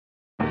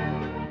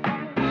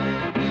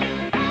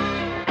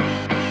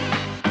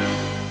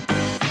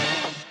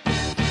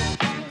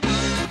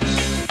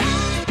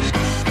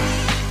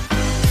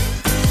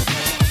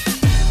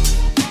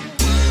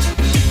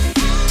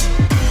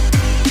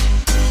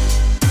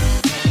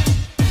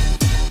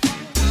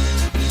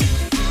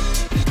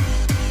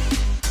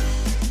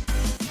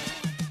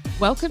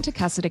Welcome to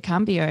Casa de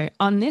Cambio.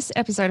 On this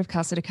episode of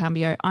Casa de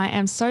Cambio, I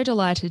am so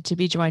delighted to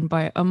be joined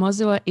by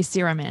Omozua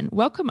Isiramen.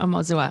 Welcome,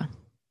 Omozua.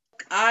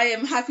 I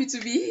am happy to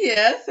be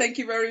here. Thank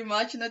you very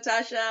much,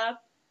 Natasha.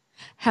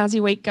 How's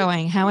your week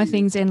going? How are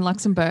things in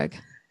Luxembourg?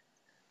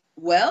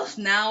 Well,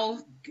 now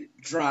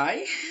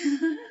dry.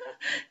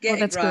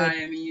 Getting dry.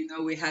 Good. I mean,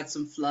 we had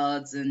some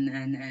floods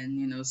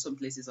and some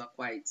places are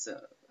quite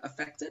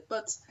affected,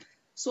 but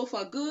so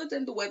far good,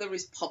 and the weather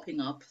is popping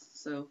up,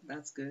 so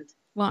that's good.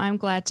 Well, I'm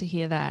glad to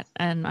hear that,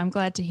 and I'm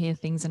glad to hear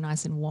things are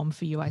nice and warm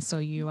for you. I saw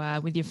you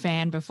with your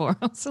fan before.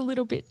 I was a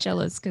little bit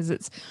jealous because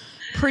it's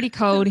pretty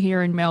cold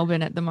here in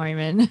Melbourne at the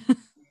moment.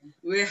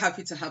 We're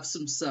happy to have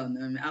some sun.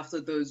 I mean,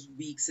 after those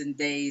weeks and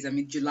days, I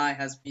mean, July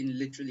has been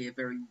literally a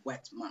very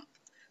wet month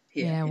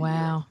here in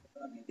Europe,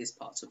 this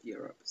part of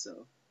Europe.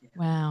 So. Yeah.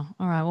 Wow.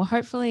 All right. Well,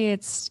 hopefully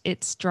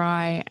it's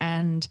dry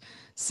and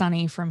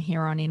sunny from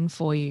here on in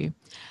for you.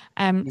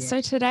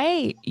 So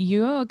today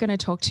you're going to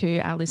talk to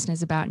our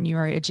listeners about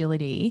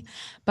neuroagility.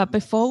 But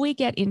before we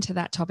get into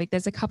that topic,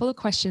 there's a couple of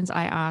questions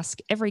I ask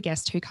every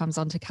guest who comes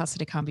on to Casa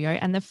de Cambio.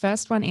 And the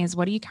first one is,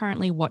 what are you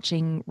currently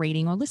watching,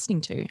 reading, or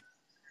listening to?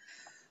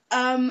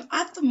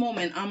 At the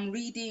moment, I'm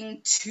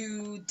reading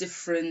two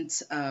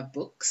different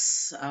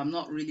books. I'm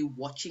not really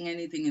watching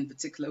anything in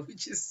particular,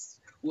 which is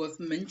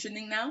worth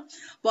mentioning now,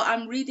 but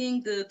I'm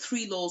reading the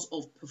 3 Laws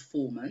of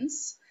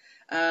Performance.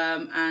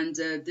 And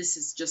this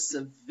is just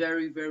a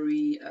very,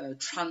 very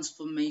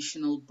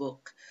transformational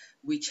book,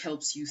 which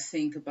helps you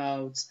think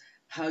about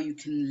how you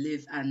can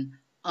live an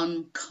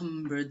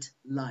uncumbered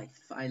life.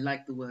 I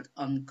like the word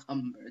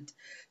uncumbered.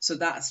 So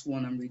that's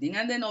one I'm reading.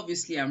 And then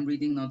obviously I'm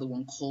reading another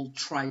one called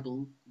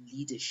Tribal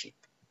Leadership.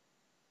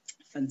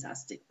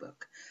 Fantastic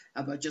book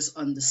about just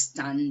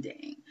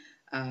understanding,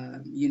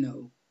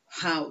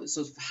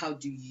 how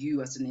do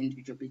you as an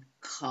individual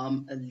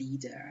become a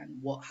leader,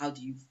 and how do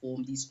you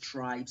form these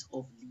tribes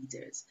of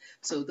leaders.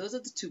 So those are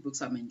the 2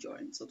 books I'm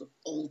enjoying, sort of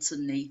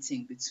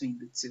alternating between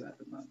the 2 at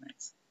the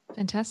moment.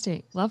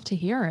 Fantastic. Love to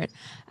hear it.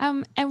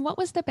 And what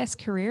was the best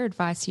career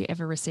advice you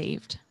ever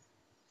received?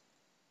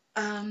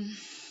 The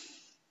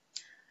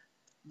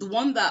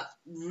one that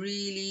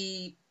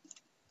really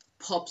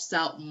pops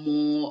out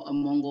more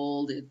among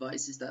all the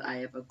advices that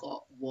I ever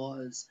got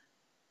was,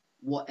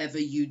 whatever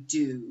you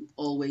do,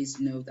 always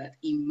know that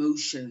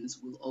emotions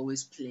will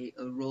always play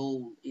a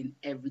role in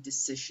every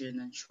decision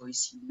and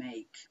choice you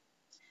make.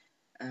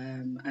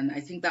 And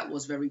I think that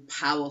was very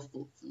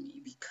powerful for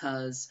me,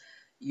 because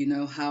you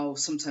know how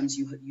sometimes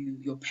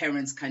your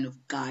parents kind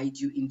of guide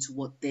you into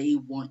what they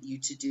want you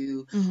to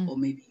do, or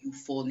maybe you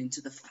fall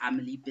into the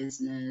family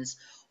business,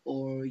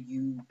 or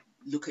you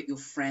look at your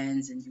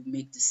friends and you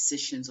make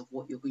decisions of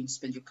what you're going to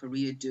spend your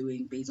career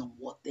doing based on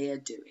what they're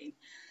doing.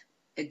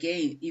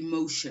 Again,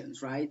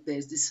 emotions, right?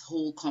 There's this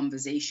whole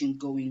conversation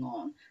going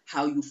on,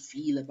 how you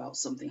feel about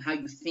something, how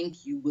you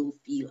think you will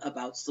feel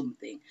about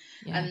something.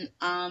 Yeah.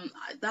 And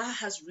that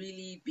has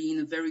really been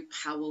a very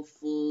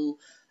powerful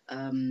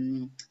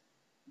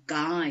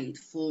guide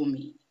for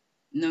me,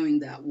 knowing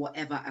that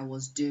whatever I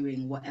was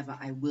doing, whatever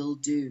I will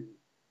do,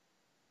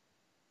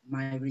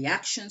 my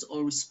reactions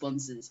or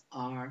responses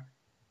are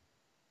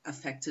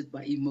affected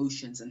by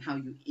emotions and how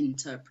you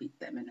interpret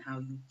them and how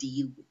you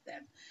deal with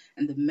them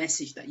and the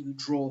message that you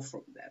draw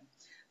from them.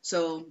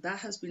 So that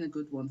has been a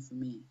good one for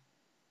me.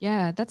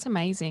 Yeah, that's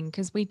amazing,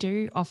 because we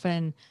do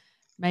often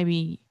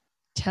maybe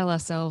tell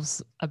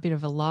ourselves a bit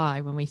of a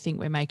lie when we think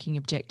we're making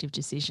objective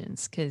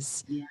decisions,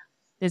 because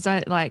there's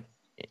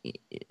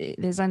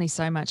only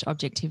so much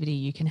objectivity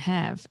you can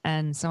have.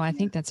 And so I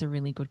think that's a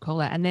really good call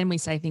out. And then we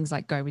say things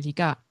like go with your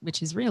gut,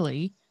 which is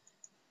really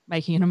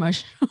making an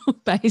emotional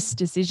based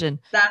decision.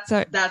 That's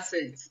it.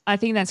 I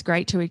think that's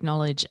great to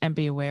acknowledge and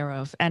be aware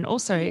of. And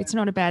also it's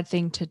not a bad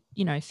thing to,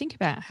 think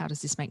about, how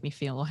does this make me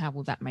feel, or how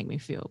will that make me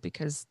feel?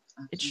 Because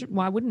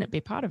why wouldn't it be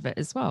part of it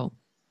as well?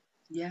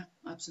 Yeah,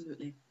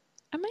 absolutely.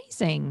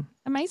 Amazing.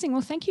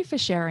 Well, thank you for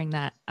sharing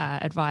that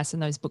advice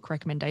and those book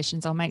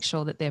recommendations. I'll make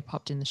sure that they're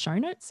popped in the show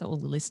notes so all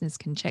the listeners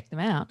can check them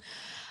out.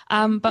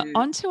 But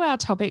on to our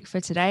topic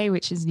for today,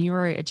 which is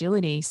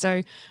neuroagility.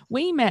 So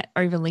we met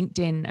over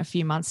LinkedIn a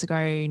few months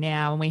ago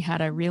now, and we had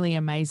a really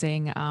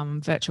amazing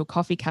virtual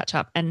coffee catch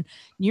up. And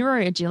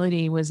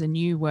neuroagility was a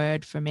new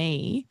word for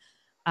me.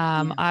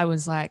 I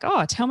was like,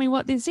 oh, tell me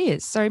what this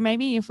is. So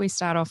maybe if we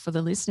start off for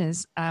the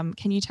listeners,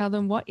 can you tell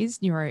them what is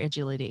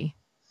neuroagility?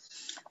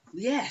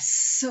 Yes.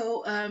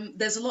 So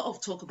there's a lot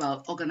of talk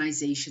about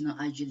organizational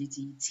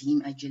agility,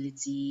 team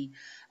agility.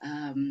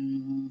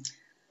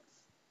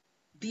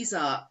 These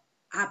are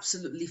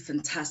absolutely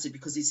fantastic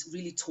because it's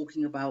really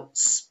talking about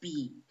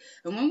speed.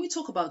 And when we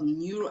talk about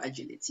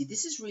neuroagility,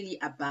 this is really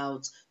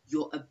about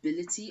your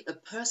ability, a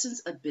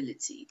person's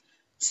ability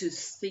to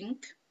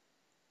think,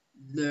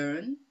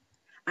 learn,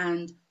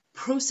 and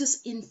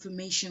process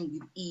information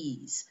with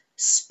ease,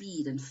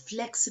 speed, and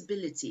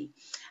flexibility.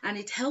 And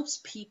it helps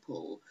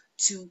people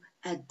to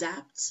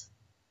adapt,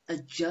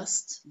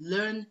 adjust,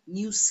 learn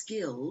new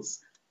skills,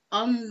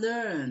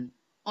 unlearn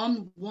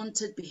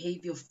unwanted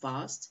behavior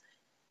fast,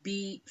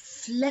 be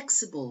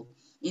flexible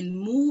in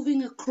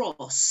moving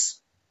across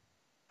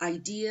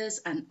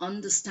ideas and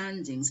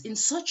understandings in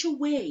such a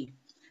way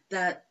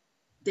that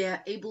they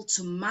are able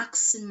to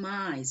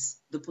maximize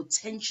the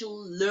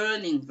potential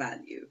learning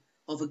value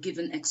of a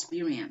given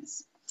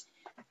experience.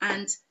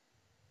 And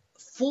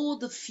for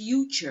the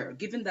future,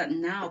 given that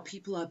now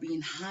people are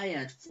being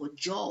hired for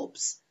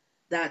jobs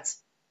that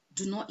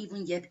do not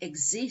even yet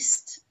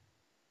exist,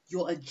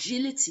 your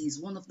agility is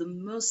one of the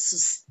most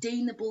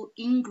sustainable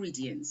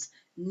ingredients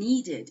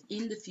needed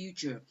in the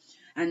future,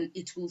 and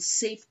it will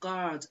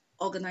safeguard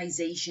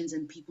organizations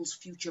and people's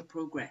future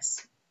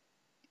progress.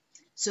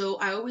 So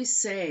I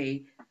always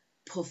say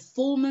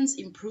performance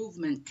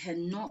improvement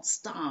cannot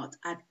start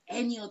at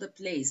any other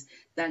place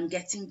than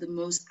getting the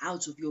most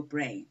out of your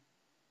brain.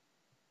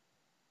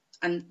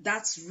 And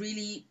that's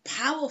really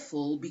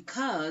powerful,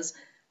 because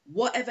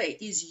whatever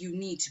it is you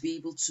need to be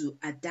able to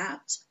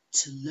adapt,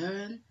 to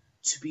learn,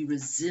 to be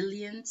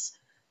resilient,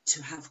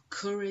 to have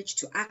courage,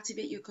 to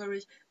activate your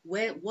courage,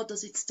 what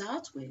does it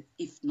start with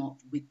if not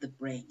with the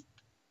brain?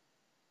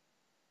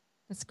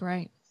 That's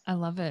great. I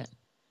love it.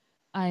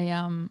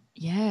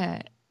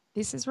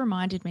 This has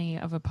reminded me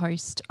of a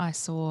post I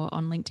saw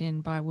on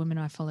LinkedIn by a woman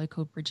I follow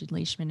called Bridget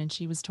Leishman, and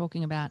she was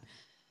talking about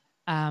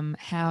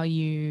how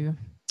you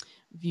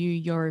view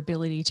your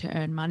ability to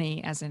earn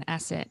money as an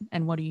asset,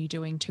 and what are you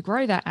doing to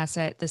grow that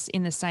asset this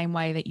in the same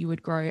way that you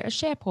would grow a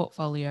share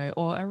portfolio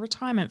or a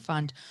retirement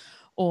fund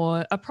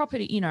or a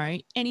property,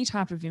 any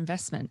type of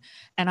investment.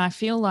 And I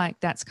feel like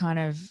that's kind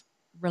of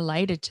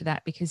related to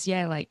that, because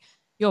like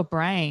your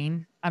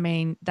brain, I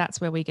mean,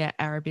 that's where we get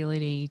our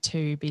ability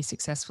to be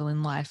successful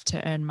in life,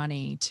 to earn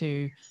money,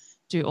 to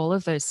do all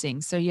of those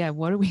things. So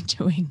what are we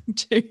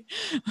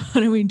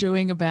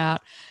doing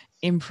about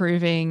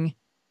improving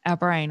our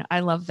brain?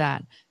 I love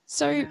that.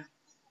 So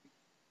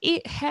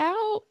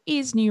how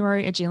is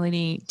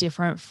neuroagility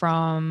different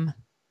from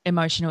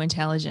emotional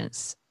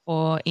intelligence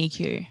or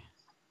EQ?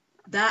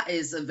 That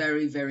is a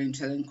very, very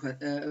intelligent,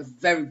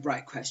 very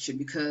bright question,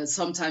 because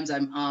sometimes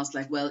I'm asked,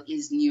 like, well,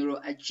 is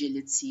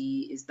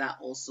neuroagility, is that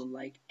also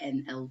like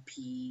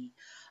NLP?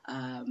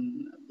 Are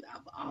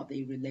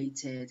they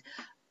related?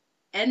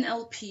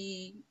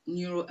 NLP,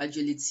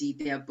 neuroagility,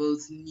 they are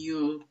both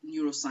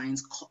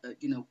neuroscience,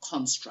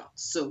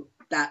 constructs. So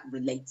that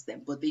relates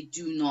them, but they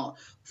do not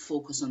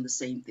focus on the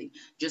same thing.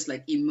 Just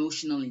like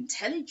emotional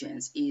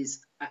intelligence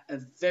is a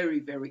very,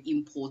 very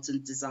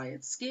important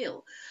desired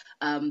skill.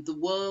 The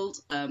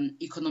World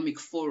Economic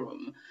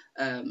Forum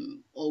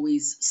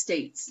always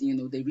states,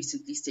 they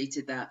recently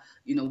stated that,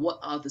 what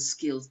are the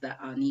skills that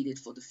are needed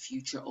for the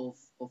future of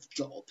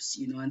jobs,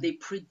 and they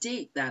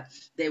predict that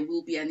there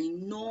will be an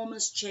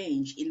enormous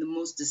change in the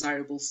most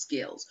desirable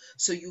skills.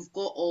 So you've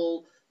got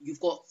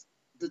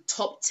the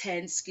top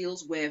 10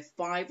 skills, where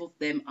 5 of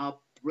them are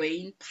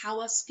brain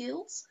power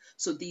skills.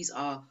 So these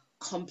are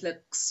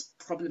complex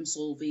problem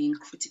solving,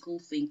 critical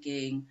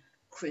thinking,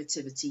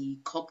 creativity,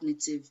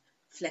 cognitive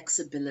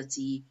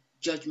flexibility,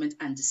 judgment,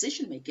 and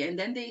decision making. And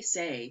then they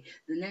say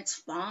the next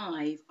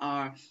 5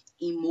 are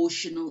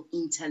emotional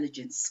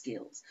intelligence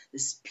skills.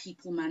 This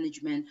people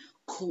management,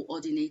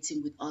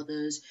 coordinating with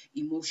others,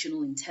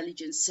 emotional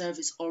intelligence,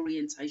 service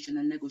orientation,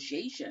 and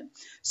negotiation.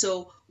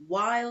 So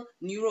while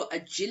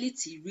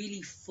neuroagility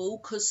really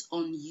focus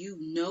on you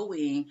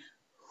knowing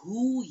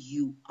who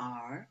you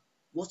are,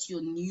 what's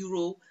your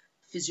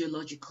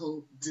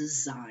neurophysiological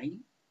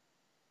design,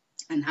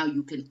 and how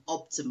you can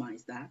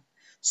optimize that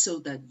so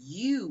that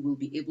you will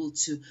be able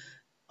to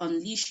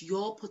unleash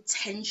your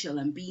potential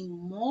and be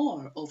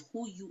more of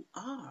who you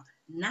are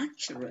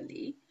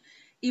naturally.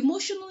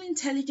 Emotional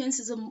intelligence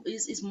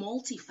is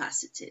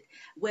multifaceted,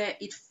 where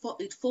it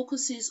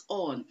focuses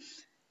on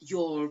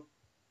your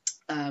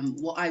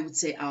what I would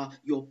say are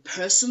your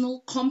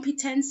personal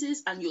competencies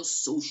and your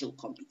social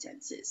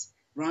competencies,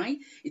 right?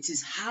 It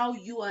is how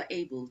you are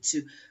able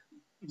to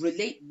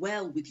relate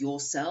well with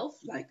yourself,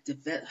 like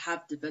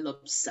have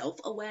developed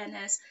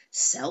self-awareness,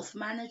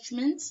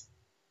 self-management,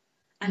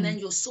 and then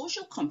your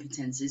social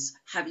competencies,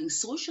 having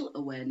social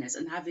awareness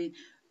and having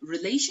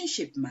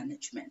relationship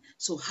management.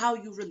 So how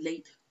you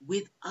relate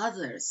with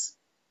others.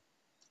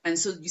 And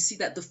so you see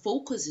that the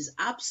focus is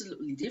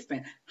absolutely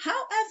different.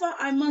 However,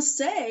 I must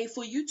say,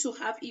 for you to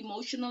have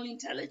emotional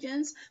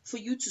intelligence, for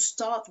you to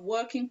start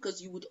working,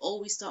 because you would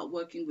always start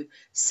working with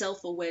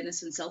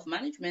self-awareness and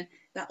self-management,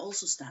 that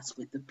also starts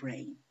with the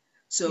brain.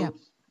 So,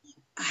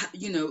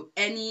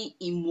 any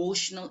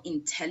emotional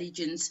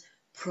intelligence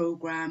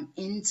program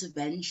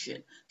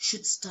intervention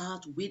should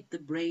start with the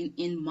brain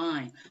in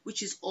mind,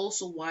 which is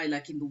also why,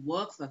 like in the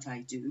work that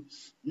I do,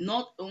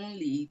 not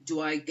only do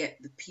I get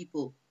the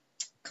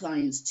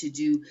clients to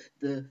do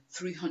the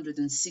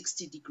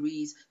 360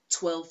 degrees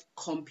 12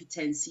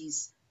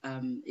 competencies,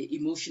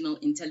 emotional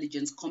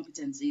intelligence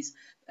competencies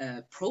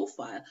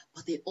profile,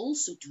 but they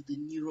also do the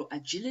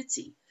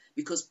neuroagility,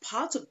 because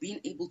part of being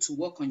able to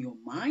work on your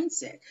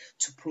mindset,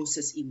 to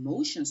process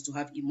emotions, to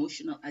have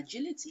emotional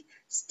agility,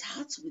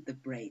 starts with the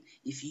brain.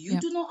 If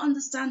you do not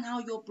understand how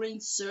your brain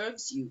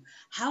serves you,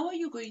 how are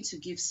you going to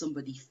give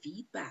somebody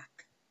feedback?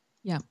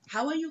 Yeah.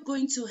 How are you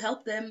going to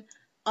help them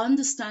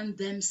understand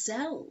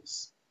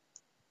themselves?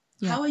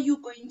 Yeah. How are you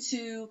going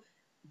to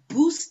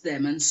boost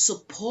them and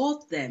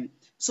support them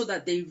so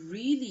that they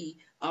really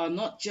are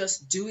not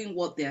just doing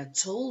what they are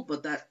told,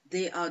 but that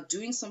they are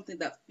doing something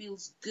that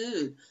feels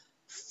good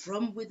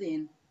from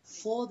within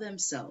for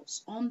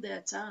themselves on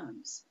their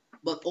terms,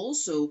 but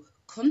also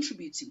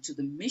contributing to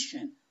the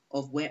mission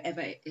of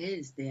wherever it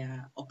is they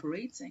are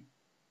operating?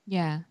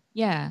 Yeah.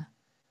 Yeah.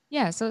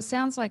 Yeah. So it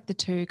sounds like the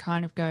two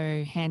kind of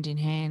go hand in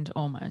hand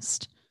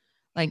almost.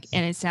 Like,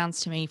 and it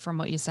sounds to me from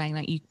what you're saying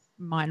that you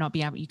might not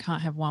be able, you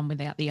can't have one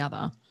without the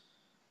other.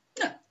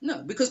 No,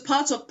 no, because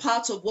part of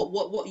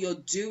what you're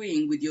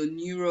doing with your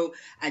neuro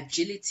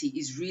agility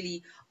is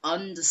really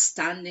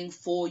understanding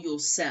for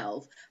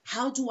yourself,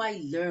 how do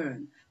I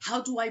learn?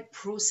 How do I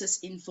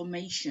process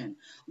information?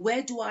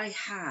 Where do I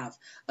have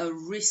a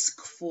risk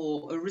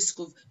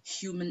of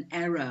human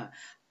error?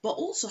 But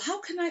also,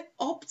 how can I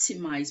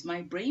optimize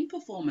my brain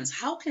performance?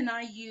 How can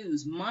I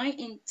use my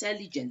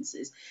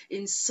intelligences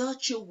in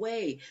such a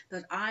way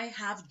that I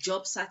have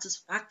job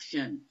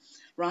satisfaction?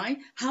 Right?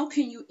 How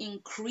can you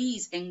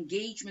increase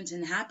engagement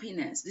and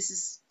happiness? This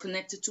is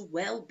connected to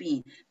well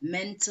being,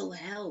 mental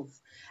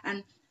health.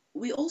 And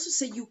we also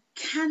say you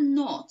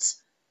cannot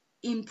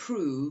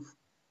improve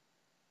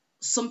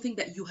something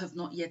that you have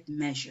not yet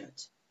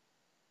measured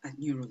at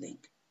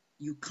Neuralink.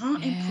 You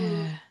can't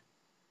improve Yeah.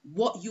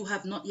 what you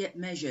have not yet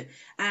measured.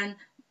 And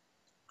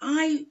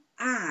I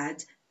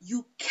add,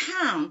 you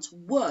can't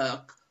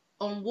work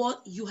on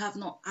what you have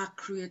not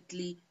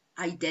accurately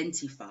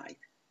identified.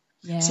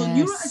 So Yes.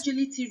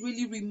 neuroagility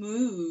really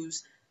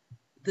removes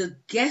the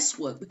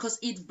guesswork because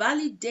it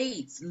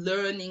validates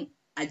learning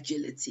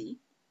agility.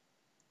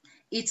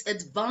 It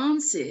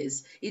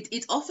advances,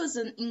 it offers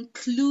an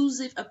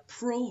inclusive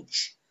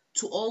approach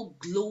to all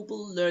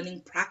global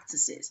learning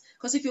practices.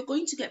 Because if you're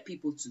going to get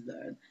people to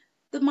learn,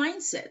 the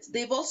mindset,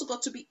 they've also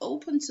got to be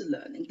open to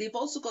learning. They've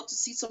also got to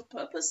see some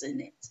purpose in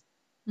it,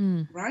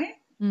 Mm. right?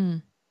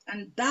 Mm.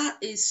 And that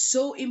is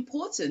so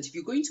important. If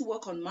you're going to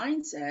work on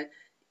mindset,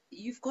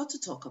 you've got to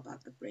talk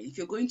about the brain. If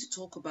you're going to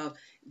talk about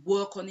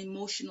work on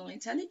emotional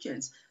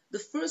intelligence, the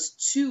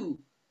first two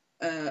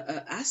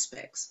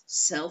aspects,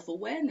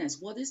 self-awareness,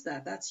 what is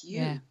that? That's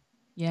Yeah. you.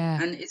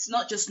 Yeah. And it's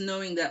not just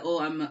knowing that, oh,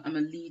 I'm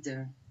a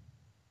leader.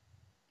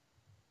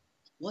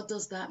 What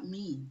does that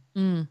mean?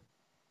 Mm.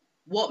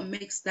 What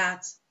makes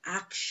that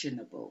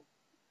actionable?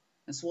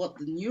 That's what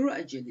the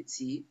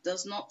neuroagility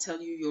does not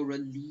tell you you're a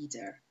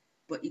leader,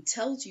 but it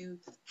tells you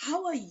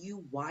how are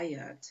you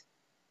wired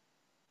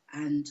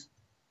and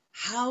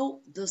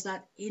how does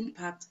that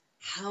impact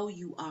how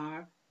you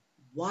are,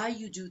 why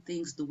you do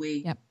things the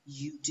way Yep.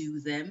 you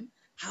do them,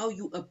 how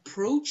you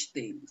approach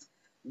things?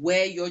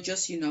 Where you're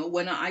just,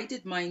 when I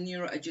did my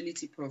neuro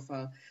agility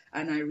profile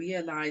and I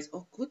realized,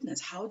 oh goodness,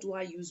 how do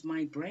I use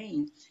my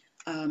brain?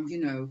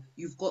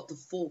 You've got the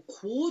four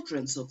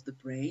quadrants of the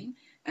brain,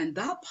 and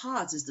that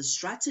part is the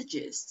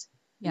strategist,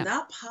 and Yep.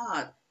 that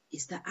part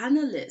is the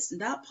analyst,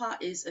 and that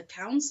part is a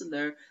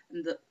counselor,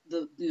 and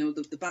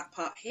the back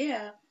part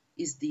here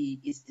is the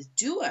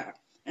doer.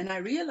 And I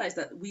realized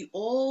that we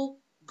all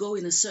go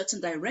in a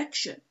certain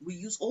direction. We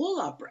use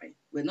all our brain.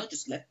 We're not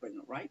just left brain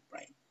or right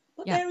brain.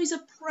 But Yep. there is a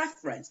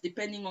preference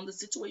depending on the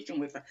situation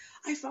we're in.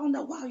 I found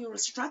out, wow, you're a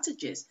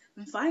strategist.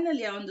 And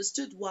finally, I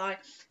understood why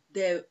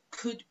there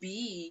could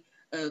be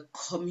a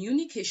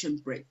communication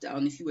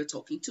breakdown if you were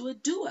talking to a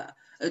doer.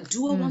 A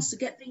doer Mm. wants to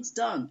get things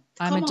done.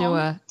 I'm a Come on,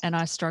 doer and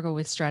I struggle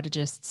with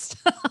strategists.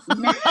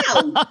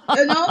 now,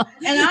 and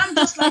I'm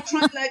just like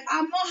trying, like,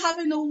 I'm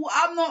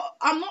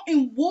not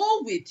in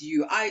war with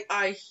you.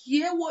 I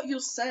hear what you're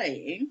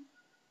saying.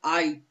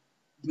 I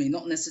may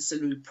not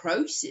necessarily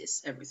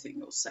process everything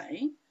you're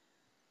saying,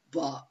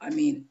 but I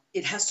mean,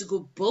 it has to go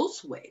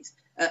both ways.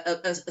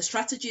 A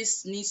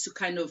strategist needs to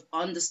kind of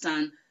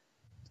understand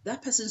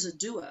that person's a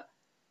doer,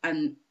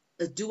 and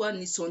a doer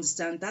needs to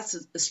understand that's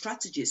a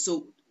strategist.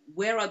 So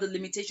where are the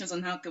limitations,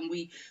 and how can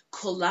we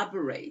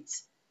collaborate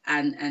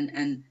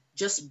and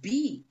just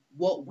be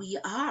what we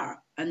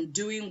are and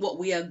doing what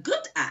we are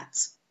good at?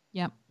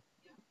 Yep.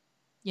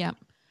 Yep.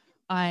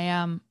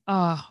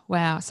 Oh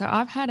wow. So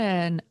I've had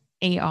an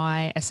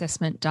EI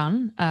assessment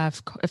done a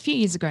few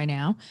years ago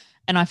now,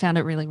 and I found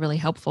it really, really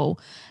helpful.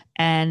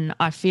 And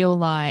I feel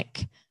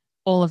like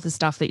all of the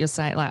stuff that you're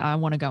saying, like I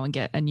want to go and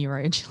get a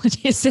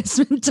neuroagility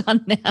assessment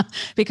done now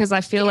because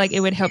I feel like it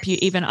Yes, would help you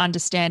yes, even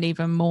understand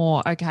even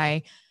more.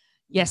 Okay,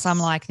 yes, I'm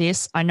yes, like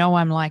this. I know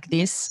I'm like this.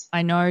 yes,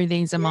 I know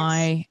these are yes,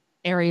 my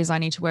areas I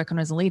need to work on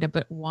as a leader,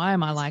 but why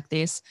am I yes, like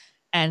this?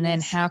 And then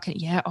yes. how can,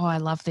 yeah, oh, I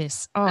love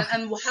this. Oh,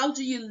 And how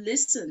do you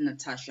listen,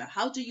 Natasha?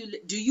 How do you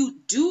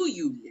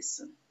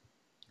listen?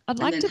 I'd And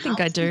like then to how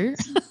think I do you do.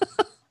 listen?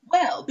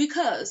 Well,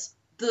 because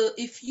the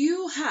if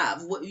you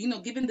have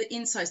given the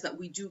insights that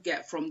we do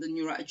get from the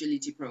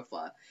neuroagility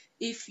profile,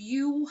 if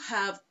you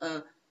have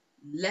a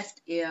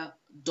left ear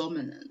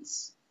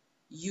dominance,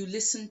 you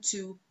listen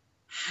to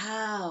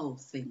how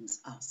things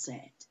are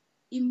said,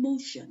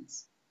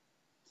 emotions.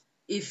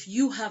 If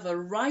you have a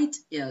right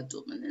ear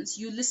dominance,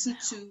 you listen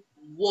to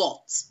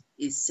what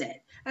is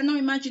said. And now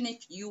imagine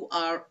if you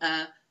are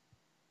a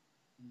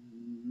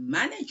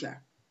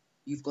manager,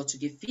 you've got to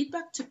give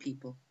feedback to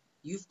people.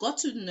 You've got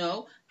to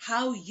know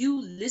how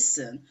you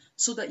listen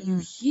so that you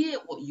hear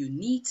what you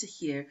need to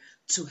hear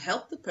to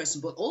help the person,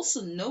 but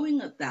also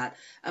knowing that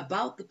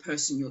about the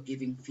person you're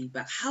giving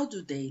feedback. How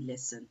do they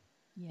listen?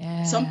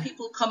 Yeah. Some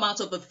people come out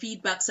of a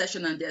feedback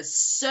session and they're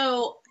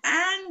so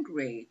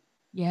angry.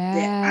 Yes.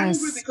 They're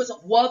angry because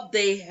of what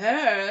they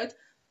heard,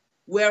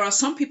 whereas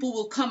some people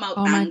will come out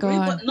angry,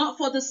 but not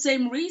for the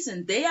same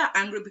reason. They are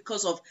angry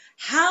because of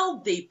how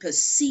they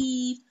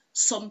perceive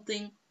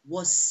something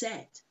was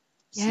said.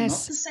 It's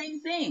not the same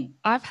thing.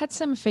 I've had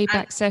some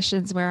feedback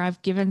sessions where I've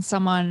given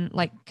someone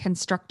like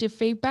constructive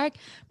feedback,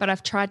 but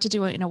I've tried to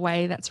do it in a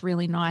way that's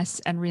really nice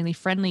and really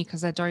friendly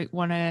because I don't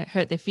want to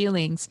hurt their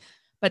feelings.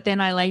 But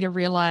then I later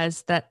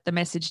realized that the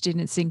message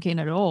didn't sink in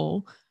at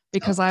all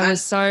because I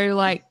was so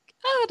like,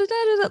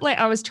 like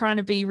I was trying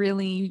to be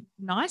really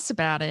nice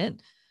about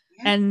it.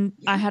 And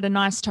I had a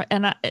nice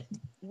and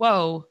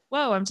whoa,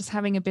 I'm just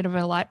having a bit of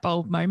a light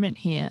bulb moment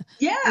here.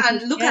 Yeah,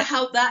 and look at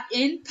how that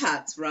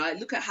impacts, right?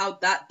 Look at how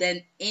that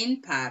then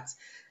impacts.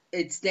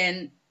 It's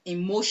then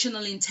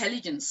emotional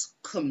intelligence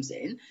comes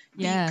in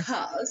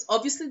because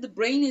obviously the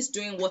brain is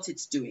doing what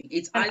it's doing.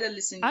 It's either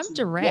listening to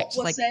direct,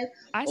 what was said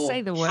I or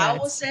say the words. how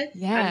was said.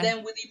 And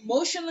then with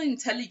emotional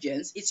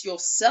intelligence, it's your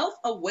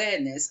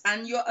self-awareness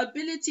and your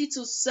ability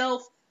to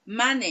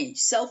self-manage,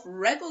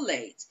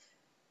 self-regulate.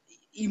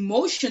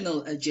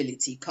 Emotional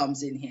agility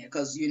comes in here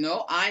because,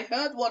 I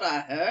heard what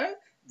I heard,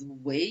 the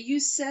way you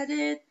said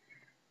it,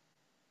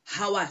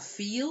 how I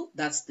feel,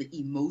 that's the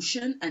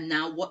emotion. And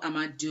now what am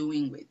I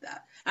doing with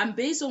that? And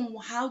based on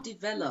how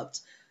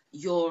developed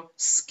your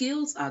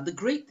skills are, the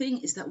great thing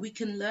is that we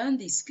can learn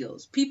these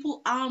skills.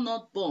 People are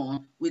not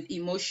born with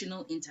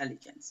emotional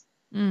intelligence.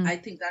 I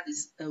think that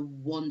is a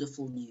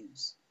wonderful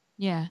news.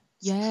 Yeah.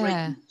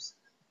 Great news.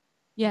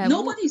 Yeah.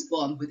 Nobody's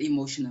born with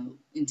emotional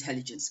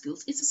intelligence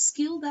skills. It's a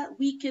skill that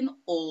we can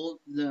all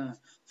learn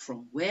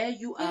from where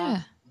you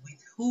are,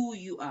 with who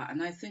you are.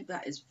 And I think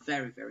that is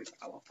very, very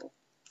powerful.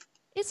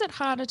 Is it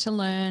harder to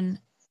learn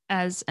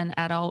as an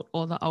adult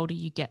or the older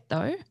you get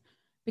though?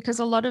 Because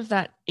a lot of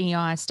that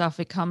EI stuff,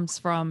 it comes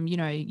from,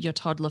 your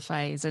toddler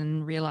phase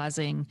and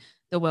realizing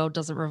the world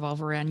doesn't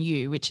revolve around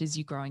you, which is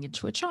you growing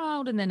into a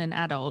child and then an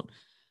adult.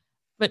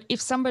 But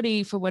if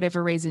somebody, for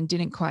whatever reason,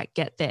 didn't quite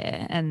get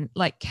there and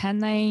can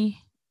they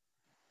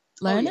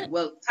learn it?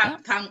 Well,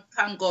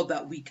 thank God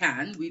that we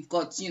can. We've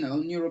got,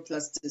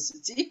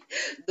 neuroplasticity.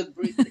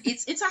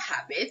 It's a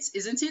habit,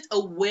 isn't it? A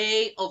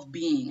way of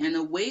being, and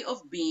a way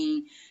of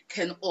being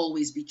can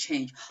always be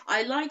changed.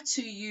 I like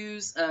to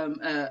use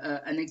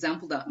an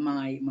example that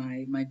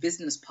my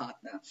business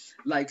partner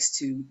likes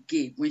to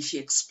give when she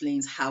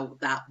explains how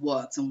that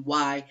works and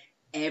why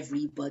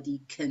everybody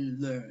can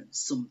learn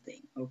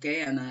something, okay?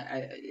 And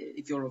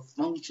if you're a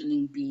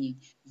functioning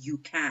being, you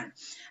can.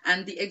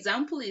 And the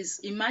example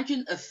is,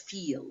 imagine a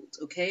field,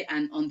 okay?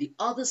 And on the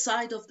other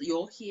side of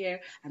you're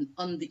here, and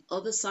on the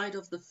other side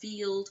of the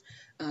field,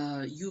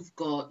 you've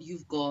got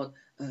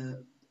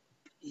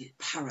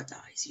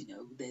paradise.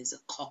 There's a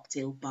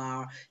cocktail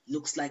bar,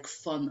 looks like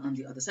fun on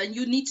the other side, and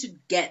you need to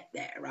get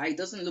there, right? It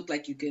doesn't look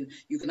like you can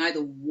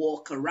either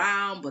walk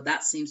around, but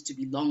that seems to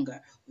be longer,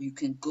 or you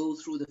can go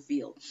through the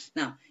field.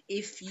 Now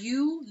if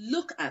you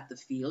look at the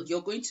field,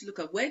 you're going to look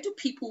at, where do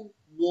people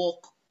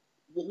walk?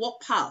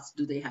 What path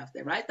do they have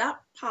there, right? That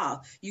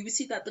path, you will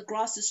see that the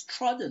grass is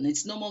trodden,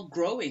 it's no more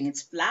growing,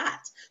 it's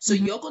flat, so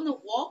you're going to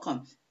walk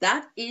on.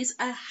 That is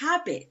a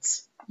habit.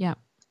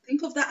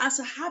 Think of that as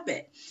a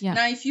habit.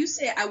 Now, if you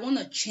say, I want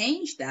to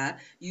change that,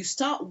 you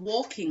start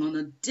walking on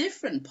a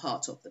different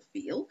part of the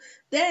field,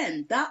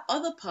 then that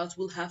other part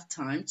will have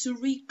time to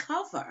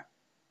recover.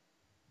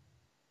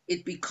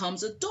 It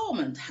becomes a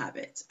dormant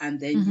habit, and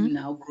then you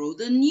now grow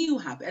the new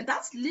habit. And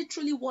that's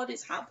literally what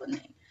is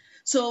happening.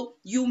 So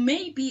you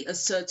may be a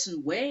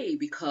certain way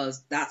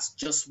because that's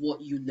just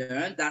what you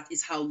learned. That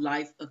is how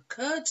life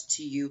occurred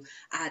to you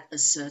at a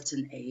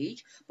certain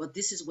age. But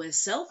this is where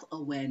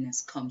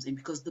self-awareness comes in,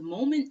 because the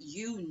moment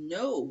you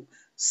know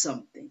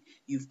something,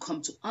 you've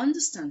come to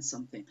understand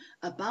something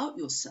about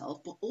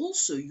yourself, but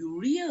also you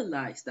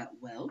realize that,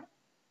 well,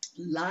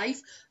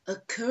 life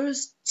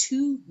occurs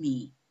to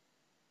me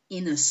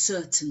in a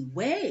certain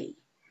way.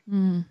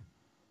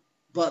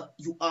 But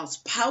you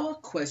ask power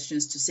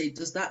questions to say,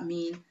 does that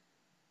mean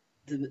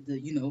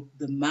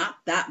the map,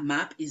 that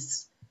map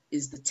is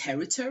the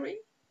territory?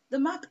 The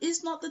map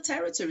is not the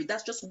territory.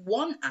 That's just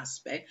one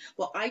aspect,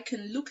 but I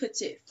can look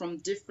at it from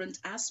different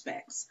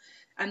aspects,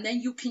 and then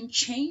you can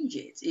change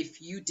it.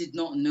 If you did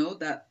not know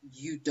that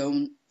you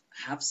don't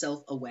have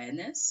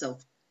self-awareness,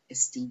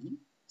 self-esteem,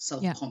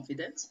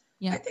 self-confidence,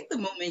 I think the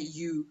moment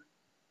you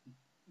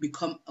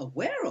become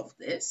aware of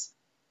this,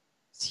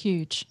 it's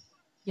huge.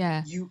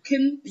 You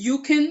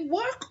can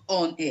work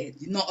on it.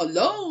 You're not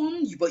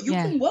alone, but you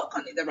can work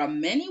on it. There are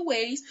many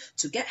ways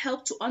to get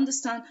help to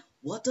understand,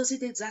 what does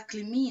it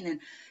exactly mean? And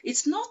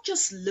it's not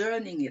just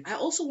learning it. I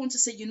also want to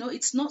say,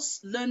 it's not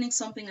learning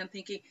something and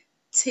thinking,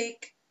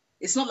 tick,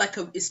 It's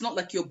not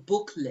like your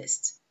book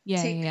list. Yeah,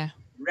 yeah, Tick, yeah.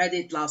 read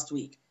it last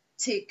week.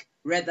 Tick,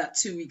 read that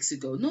 2 weeks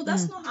ago. No,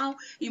 that's Mm, not how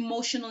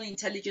emotional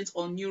intelligence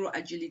or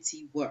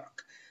neuroagility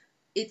work.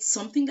 It's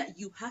something that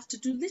you have to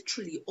do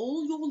literally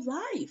all your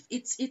life.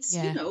 It's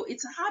yeah,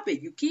 it's a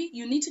habit.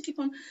 You need to keep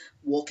on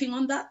walking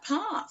on that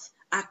path,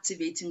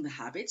 activating the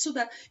habit so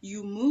that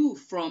you move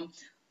from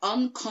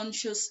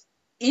unconscious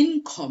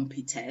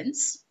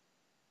incompetence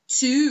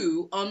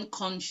to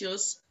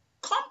unconscious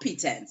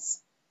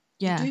competence.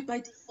 You do yeah, it by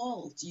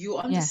default. You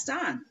yeah,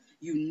 understand.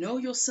 You know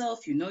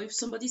yourself. You know if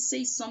somebody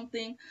says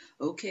something,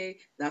 okay,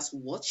 that's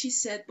what she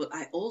said, but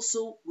I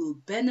also will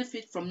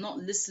benefit from not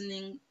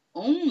listening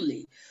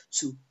only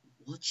to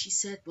what she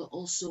said, but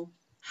also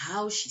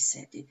how she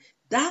said it.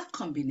 That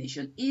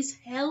combination is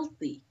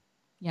healthy.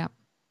 yeah,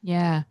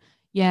 yeah,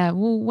 yeah.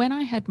 Well, when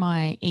I had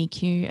my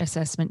EQ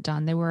assessment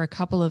done, there were a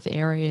couple of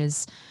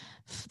areas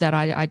that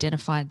I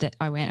identified that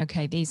I went,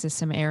 okay, these are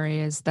some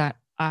areas that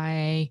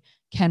I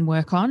can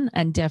work on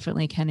and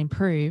definitely can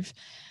improve.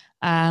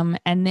 And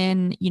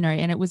then,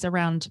 and it was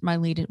around my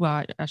leader.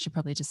 Well, I should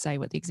probably just say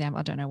what the example,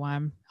 I don't know why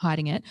I'm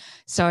hiding it.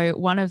 So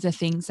one of the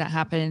things that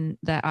happened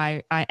that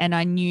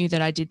I knew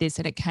that I did this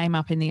and it came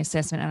up in the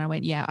assessment and I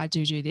went, yeah, I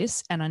do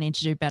this and I need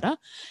to do better,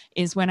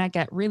 is when I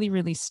get really,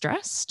 really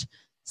stressed,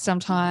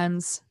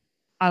 sometimes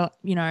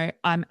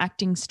I'm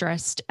acting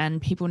stressed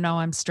and people know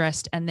I'm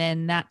stressed and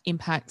then that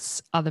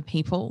impacts other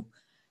people.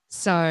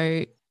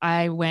 So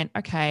I went,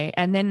 okay.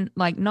 And then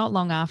like not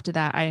long after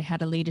that, I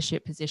had a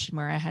leadership position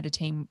where I had a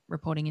team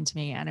reporting into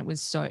me and it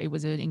was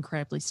an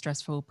incredibly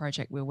stressful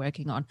project we were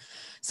working on.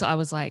 So I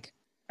was like,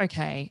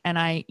 okay. And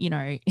I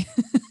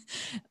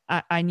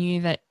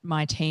knew that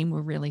my team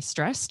were really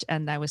stressed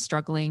and they were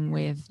struggling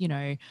with,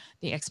 the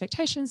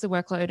expectations, the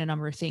workload, a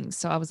number of things.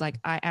 So I was like,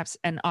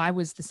 and I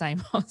was the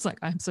same. I was like,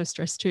 I'm so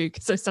stressed too.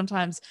 So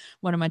sometimes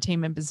one of my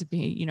team members would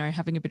be,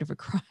 having a bit of a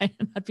cry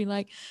and I'd be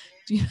like,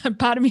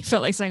 part of me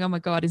felt like saying, oh my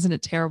God, isn't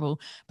it terrible?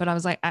 But I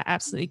was like, I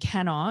absolutely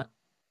cannot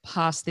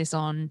pass this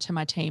on to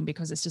my team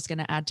because it's just going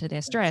to add to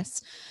their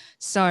stress.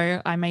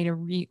 So I made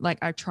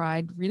I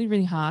tried really,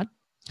 really hard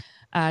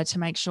to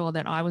make sure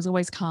that I was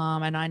always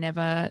calm and I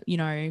never,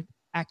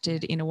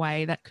 acted in a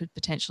way that could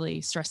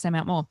potentially stress them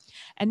out more.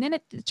 And then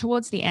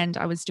towards the end,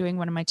 I was doing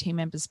one of my team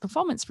members'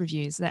 performance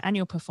reviews, the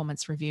annual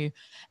performance review,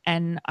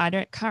 and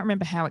can't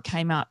remember how it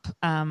came up,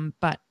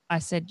 but I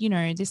said,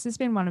 this has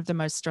been one of the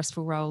most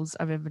stressful roles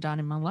I've ever done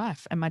in my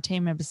life. And my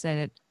team member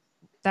said,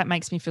 that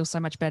makes me feel so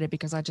much better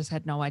because I just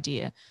had no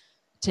idea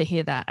to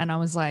hear that. And I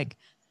was like,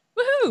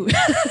 woohoo.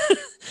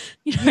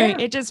 Yeah.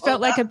 It just Oh,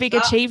 felt like a big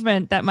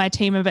achievement that my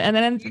team of it. But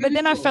then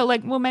I beautiful. felt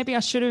like, well, maybe I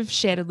should have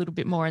shared a little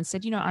bit more and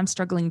said, I'm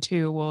struggling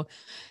too, or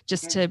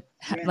just Yeah. to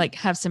Yeah.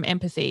 have some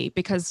empathy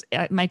because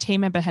my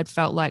team member had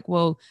felt like,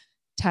 well,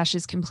 Tash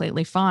is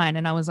completely fine.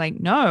 And I was like,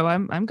 no,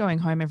 I'm going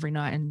home every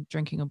night and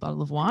drinking a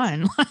bottle of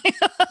wine.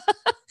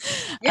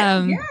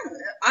 Yeah, yeah.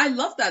 I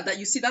love that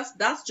you see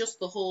that's just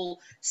the whole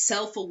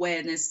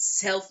self-awareness,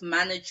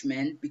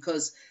 self-management,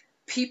 because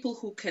people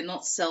who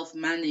cannot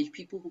self-manage,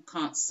 people who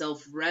can't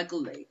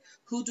self-regulate,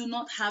 who do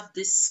not have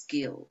this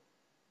skill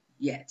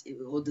yet,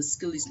 or the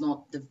skill is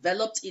not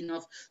developed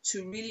enough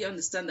to really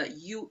understand that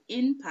you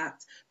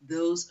impact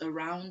those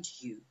around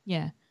you.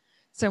 Yeah.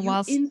 So You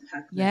whilst,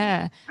 impact them.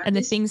 yeah, And and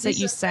the things that this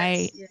you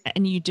say affects, yeah,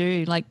 and you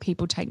do, like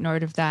people take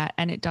note of that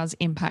and it does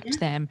yeah. impact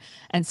them.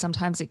 And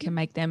sometimes it can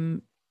make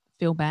them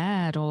feel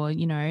bad or,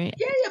 Yeah,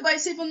 but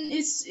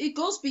it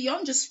goes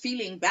beyond just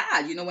feeling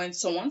bad. When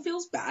someone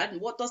feels bad,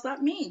 what does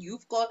that mean?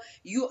 You've got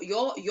your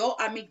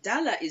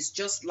amygdala is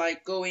just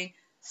like going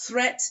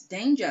threat,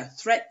 yeah,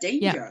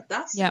 danger.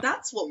 That's yeah,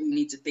 that's what we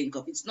need to think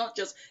of. It's not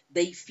just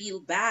they feel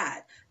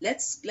bad.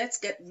 Let's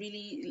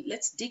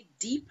dig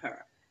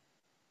deeper.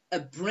 A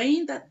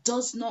brain that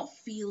does not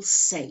feel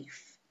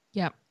safe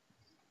yeah.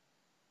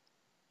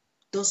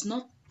 does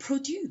not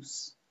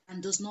produce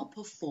and does not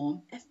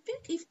perform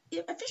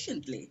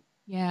efficiently.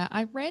 Yeah,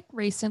 I read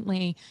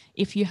recently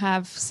if you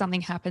have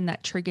something happen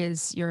that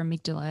triggers your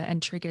amygdala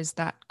and triggers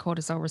that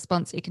cortisol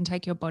response, it can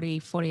take your body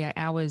 48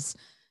 hours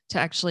to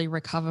actually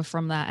recover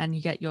from that and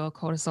you get your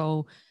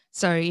cortisol.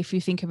 So if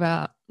you think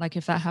about like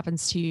if that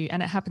happens to you,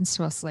 and it happens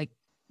to us like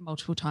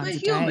multiple We're times a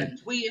day.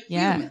 humans. We are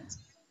Yeah. humans.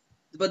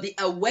 But the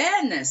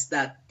awareness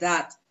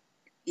that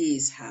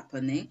is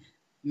happening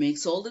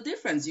makes all the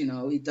difference.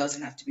 It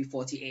doesn't have to be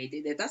 48.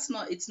 It's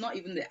not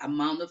even the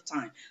amount of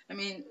time. I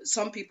mean,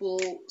 some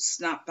people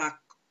snap back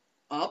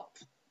up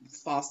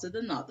faster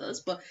than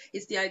others, but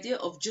it's the idea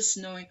of just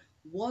knowing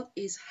what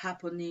is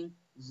happening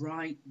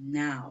right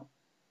now,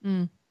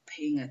 Mm,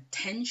 paying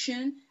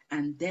attention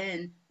and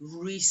then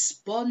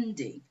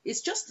responding.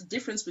 It's just the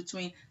difference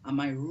between am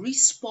I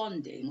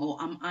responding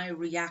or am I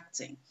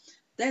reacting?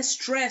 There's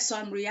stress, so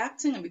I'm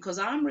reacting, and because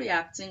I'm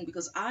reacting,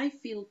 because I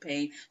feel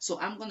pain, so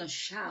I'm going to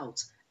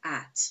shout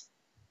at.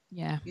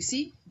 yeah. You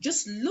see,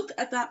 just look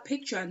at that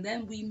picture and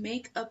then we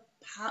make a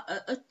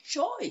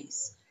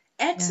choice.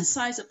 Yeah.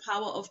 Exercise a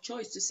power of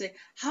choice to say,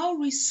 how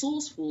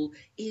resourceful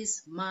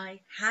is my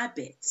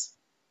habit?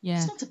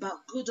 It's Yeah. not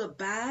about good or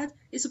bad.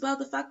 It's about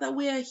the fact that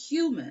we are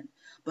human,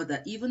 but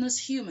that even as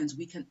humans,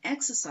 we can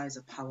exercise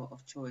a power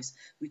of choice.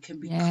 We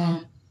can Yeah.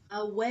 become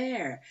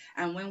aware.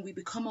 And when we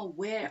become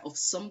aware of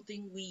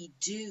something we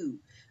do,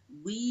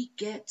 we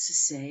get to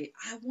say,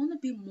 I want to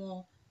be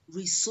more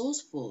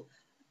resourceful.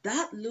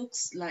 That's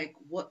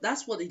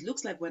what it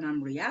looks like when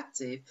I'm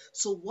reactive.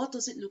 So what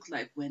does it look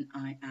like when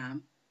I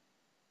am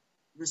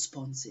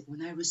responsive,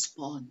 when I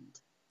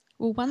respond?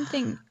 Well,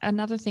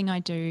 another thing I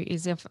do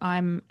is if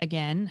I'm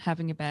again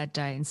having a bad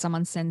day and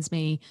someone sends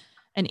me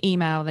an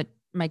email that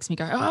makes me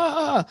go,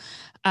 oh,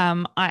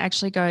 I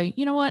actually go,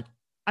 you know what?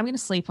 I'm going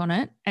to sleep on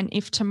it. And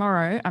if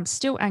tomorrow I'm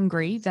still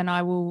angry, then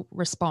I will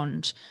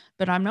respond.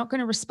 But I'm not going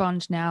to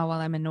respond now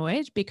while I'm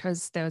annoyed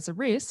because there's a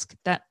risk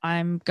that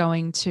I'm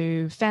going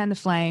to fan the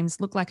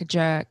flames, look like a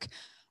jerk,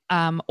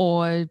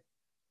 or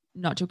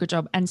not do a good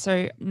job. And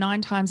so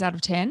 9 times out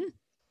of 10,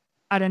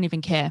 I don't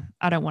even care.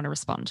 I don't want to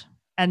respond.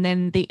 And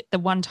then the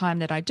one time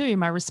that I do,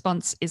 my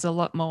response is a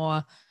lot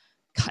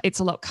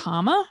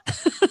calmer,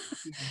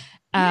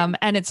 and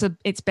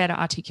it's better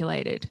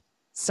articulated.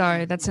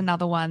 So that's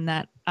another one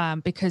that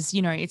because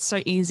it's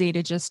so easy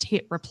to just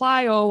hit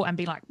reply all and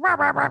be like rah,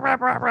 rah, rah, rah,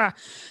 rah, rah,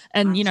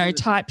 and Absolutely.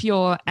 type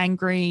your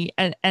angry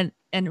and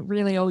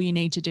really all you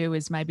need to do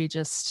is maybe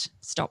just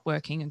stop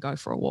working and go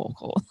for a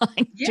walk or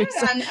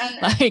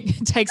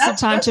take some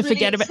time to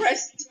forget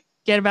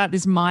about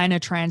this minor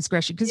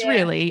transgression because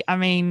really, I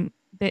mean,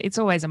 it's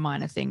always a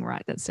minor thing,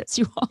 right, that sets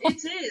you off.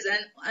 It is,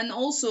 and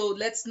also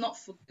let's not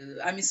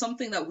forget. I mean,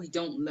 something that we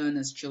don't learn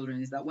as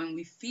children is that when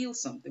we feel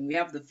something, we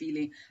have the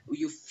feeling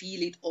you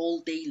feel it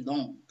all day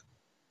long.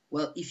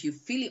 Well, if you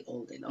feel it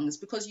all day long, it's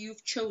because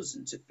you've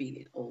chosen to feel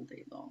it all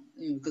day long.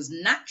 Because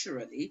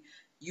naturally,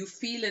 you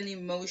feel an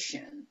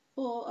emotion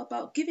for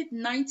about, give it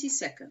 90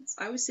 seconds.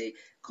 I would say,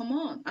 come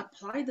on,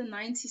 apply the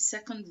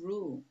 90-second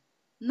rule.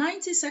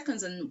 90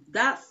 seconds, and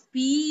that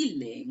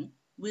feeling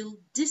will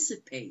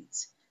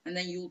dissipate. And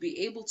then you'll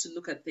be able to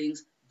look at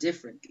things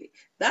differently.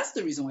 That's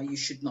the reason why you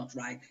should not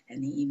write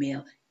an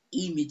email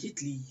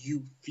immediately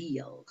you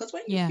feel, because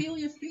when you feel,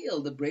 you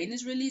feel. The brain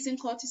is releasing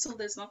cortisol.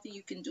 There's nothing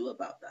you can do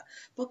about that.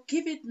 But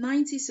give it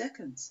 90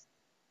 seconds,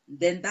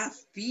 then that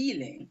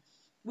feeling,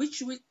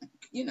 which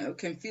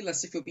can feel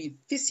as if you're being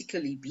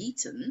physically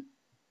beaten,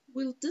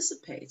 will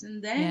dissipate,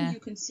 and then you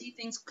can see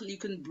things, you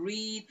can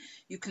breathe,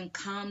 you can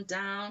calm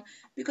down,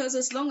 because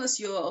as long as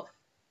your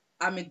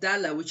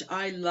amygdala, which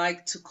I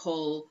like to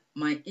call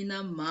my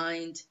inner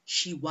mind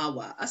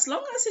chihuahua, as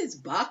long as it's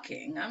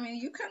barking, I mean,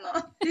 you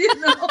cannot,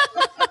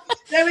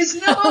 there is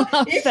no,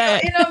 if your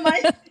inner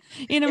mind,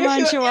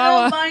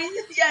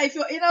 if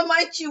your inner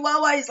mind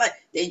chihuahua is like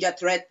danger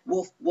threat,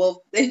 wolf, wolf,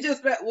 danger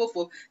threat, wolf,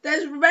 wolf,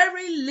 there's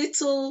very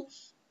little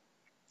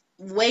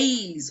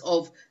ways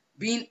of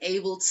being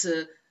able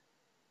to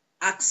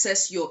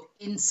access your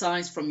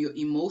insights from your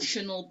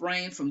emotional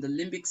brain, from the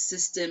limbic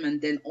system, and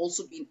then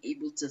also being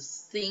able to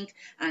think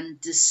and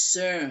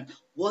discern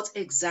what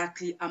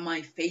exactly am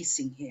I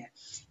facing here?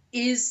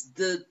 Is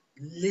the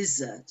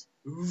lizard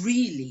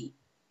really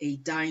a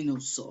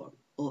dinosaur,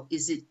 or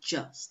is it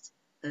just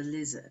a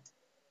lizard?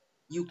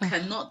 You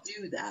cannot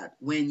do that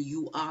when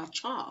you are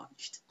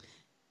charged.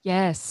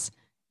 Yes.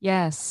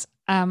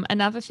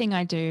 Another thing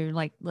I do,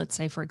 like, let's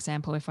say, for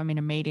example, if I'm in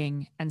a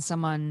meeting and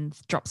someone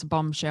drops a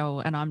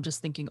bombshell and I'm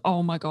just thinking,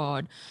 oh my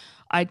God,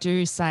 I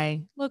do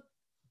say, look,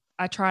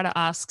 I try to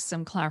ask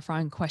some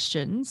clarifying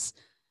questions.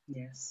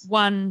 Yes.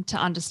 One, to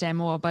understand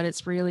more, but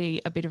it's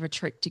really a bit of a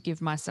trick to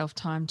give myself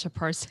time to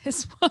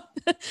process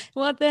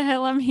what the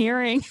hell I'm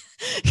hearing.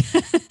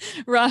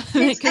 Right.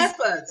 It's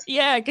effort.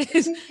 Yeah,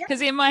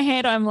 because in my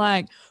head I'm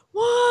like,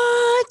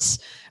 what?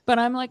 But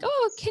I'm like,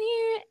 oh, can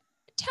you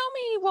tell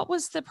me what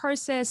was the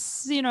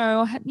process,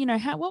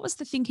 what was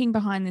the thinking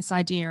behind this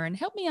idea and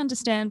help me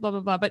understand, blah, blah,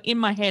 blah. But in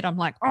my head, I'm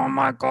like, oh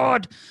my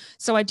God.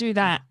 So I do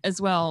that as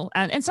well.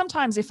 And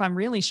sometimes if I'm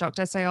really shocked,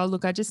 I say, oh,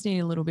 look, I just need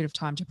a little bit of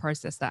time to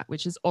process that,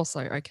 which is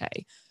also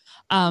okay.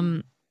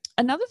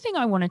 Another thing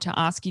I wanted to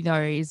ask you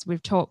though, is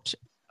we've talked,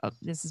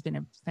 this has been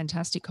a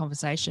fantastic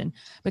conversation,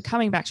 but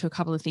coming back to a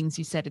couple of things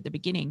you said at the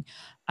beginning,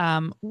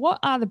 what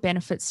are the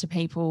benefits to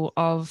people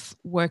of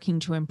working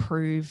to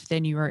improve their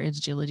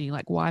neuroagility?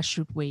 Like, why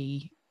should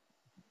we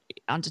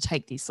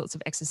undertake these sorts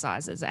of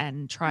exercises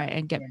and try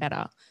and get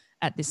better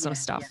at this sort of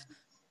stuff?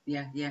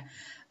 Yeah.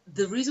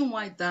 The reason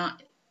why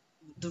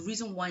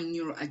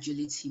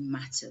neuroagility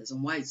matters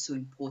and why it's so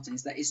important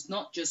is that it's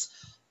not just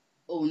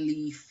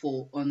only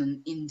on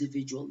an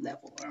individual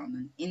level, or on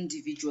an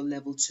individual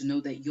level to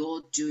know that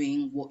you're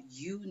doing what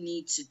you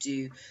need to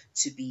do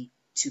to be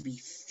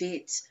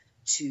fit,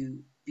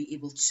 to be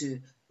able to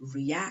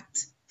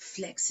react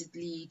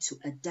flexibly, to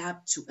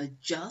adapt, to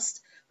adjust.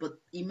 But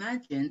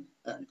imagine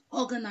an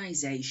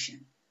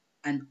organization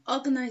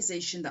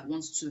that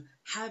wants to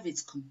have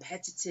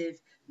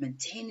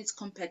maintain its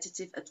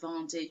competitive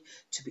advantage,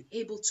 to be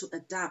able to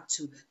adapt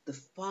to the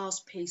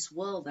fast-paced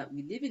world that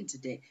we live in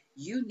today.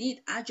 You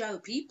need agile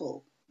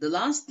people. The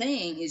last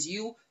thing is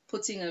you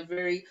putting a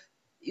very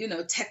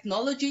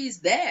technology is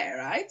there,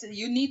 right?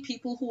 You need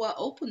people who are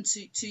open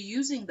to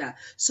using that.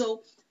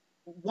 So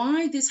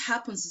why this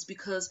happens is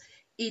because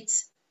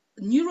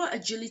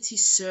neuroagility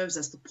serves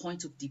as the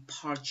point of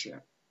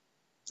departure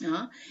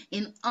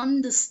in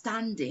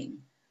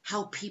understanding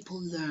how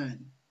people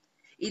learn.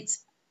 It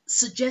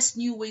suggests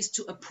new ways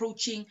to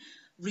approaching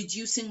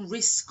reducing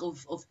risk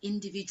of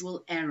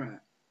individual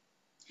error.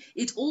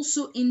 It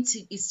also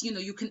is,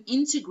 you can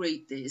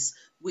integrate this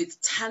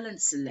with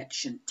talent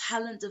selection,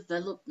 talent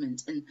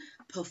development, and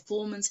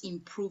performance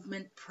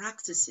improvement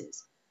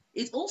practices.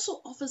 It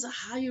also offers a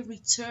higher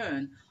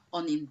return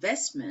on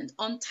investment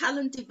on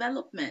talent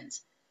development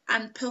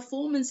and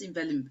performance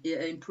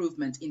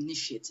improvement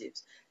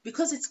initiatives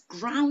because it's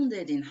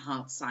grounded in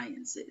hard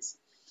sciences.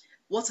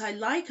 What I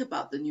like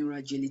about the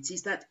neuroagility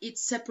is that it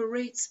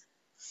separates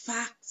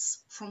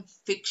facts from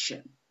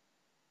fiction.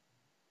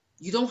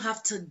 You don't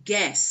have to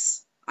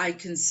guess. I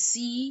can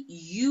see,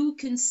 you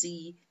can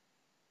see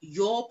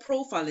your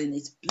profile and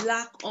it's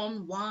black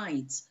on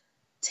white,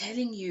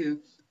 telling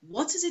you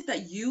what is it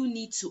that you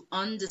need to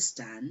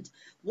understand.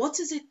 What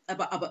is it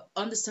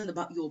understand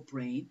about your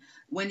brain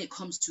when it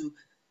comes to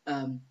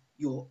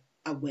your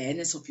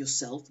awareness of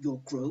yourself,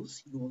 your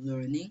growth, your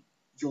learning,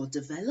 your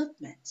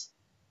development,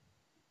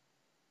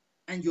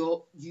 and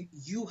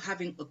you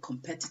having a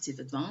competitive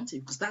advantage,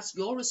 because that's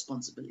your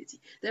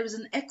responsibility. There is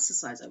an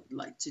exercise I would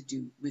like to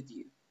do with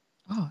you.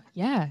 Oh,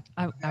 yeah.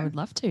 I would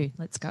love to.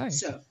 Let's go.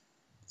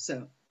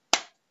 So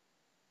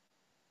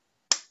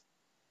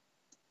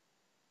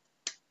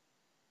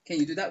can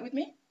you do that with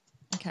me?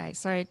 Okay.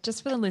 So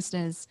just for the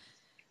listeners,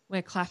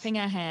 we're clapping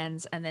our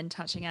hands and then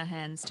touching our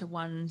hands to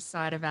one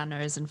side of our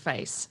nose and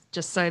face,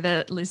 just so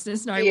the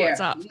listeners know what's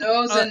up.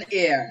 Nose and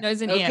ear.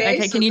 Nose and ear.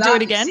 Okay, so can you do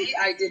it again? See,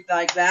 I did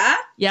like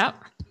that. Yep.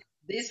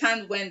 This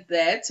hand went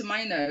there to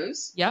my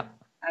nose. Yep.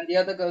 And the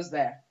other goes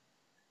there.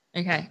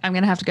 Okay, I'm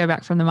going to have to go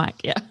back from the mic.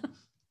 Yeah.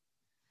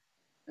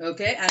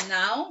 Okay, and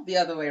now the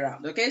other way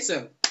around. Okay,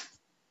 so.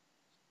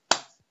 I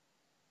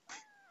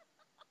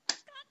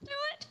can't do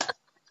it.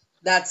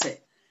 That's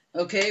it.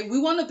 Okay, we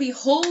want to be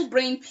whole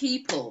brain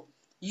people.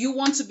 You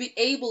want to be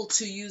able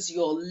to use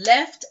your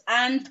left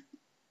and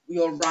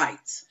your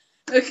right.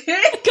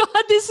 Okay?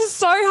 God, this is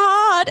so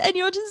hard. And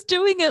you're just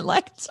doing it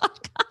like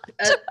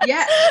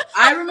yeah,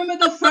 I remember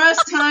the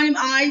first time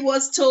I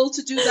was told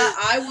to do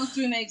that, I was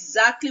doing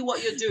exactly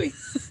what you're doing.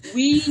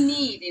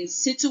 In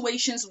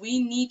situations,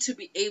 we need to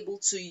be able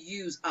to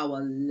use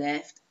our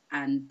left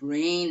and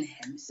brain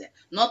hemisphere,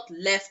 not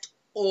left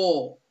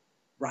or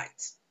right.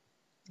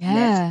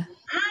 Yeah. Left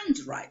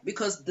and right,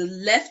 because the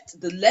left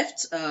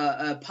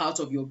part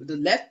of the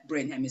left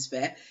brain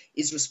hemisphere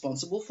is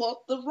responsible for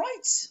the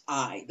right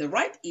eye, the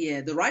right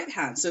ear, the right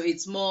hand. So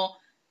it's more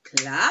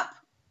clap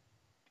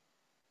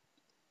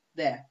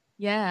there.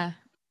 Yeah.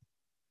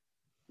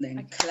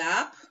 Then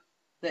clap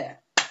there.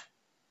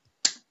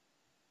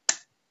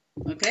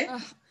 Okay.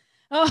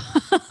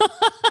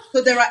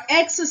 So there are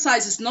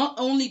exercises. Not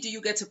only do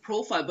you get a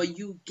profile, but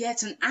you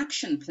get an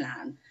action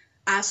plan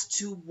as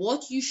to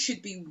what you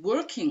should be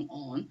working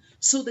on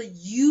so that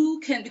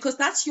you can, because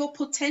that's your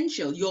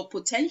potential. Your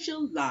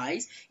potential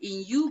lies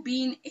in you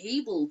being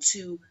able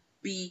to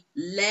be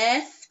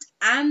left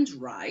and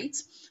right,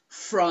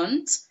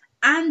 front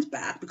and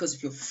back, because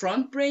if your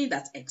front brain,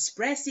 that's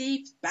expressive,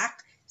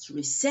 back, it's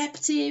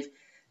receptive,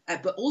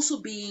 but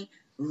also being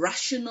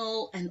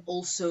rational and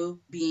also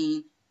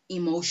being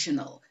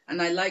emotional.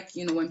 And I like,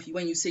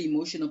 when you say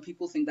emotional,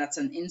 people think that's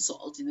an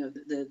insult.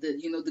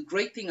 The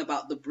great thing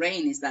about the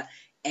brain is that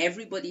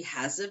everybody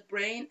has a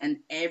brain, and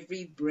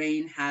every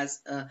brain has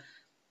the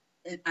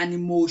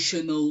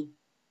emotional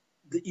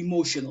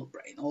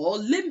brain or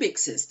limbic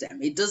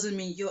system. It doesn't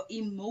mean you're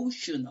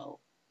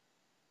emotional.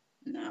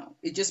 No,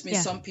 it just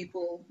means some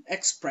people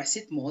express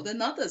it more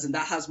than others, and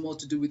that has more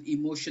to do with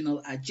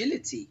emotional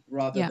agility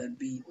rather than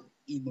being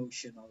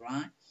emotional,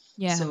 right?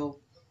 Yeah. So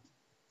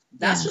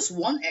that's just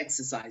one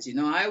exercise.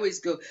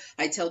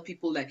 I tell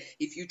people, like,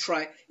 if you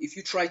try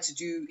to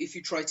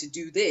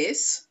do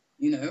this,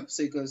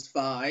 so it goes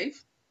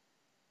 5.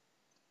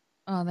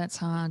 Oh, that's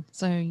hard.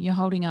 So you're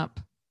holding up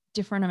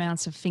different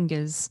amounts of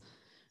fingers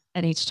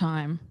at each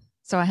time.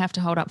 So I have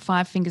to hold up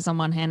 5 fingers on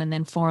one hand and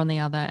then 4 on the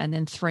other and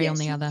then 3 on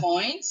the other.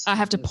 Point. I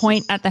have to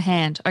point at the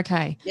hand.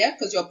 Okay. Yeah,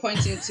 because you're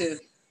pointing to.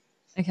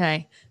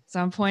 Okay. So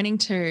I'm pointing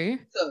to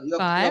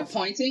 5. You're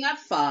pointing at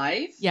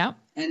 5. Yep.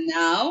 And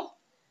now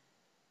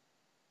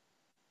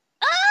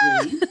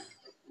 3,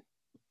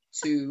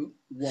 2,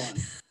 1.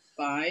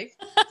 5,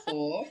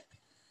 4,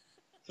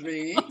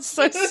 3. I'm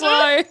so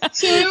slow. 2,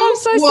 I'm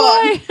so 1.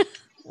 slow.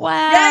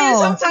 Wow. Yeah,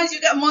 sometimes you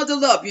get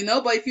muddled up,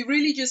 but if you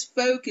really just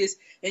focus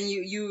and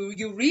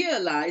you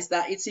realize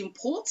that it's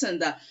important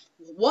that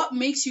what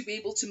makes you be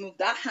able to move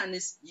that hand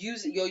is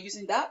you're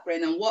using that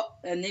brain, and what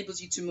enables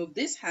you to move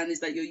this hand is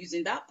that you're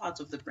using that part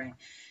of the brain.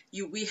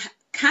 We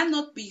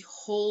cannot be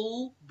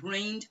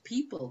whole-brained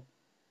people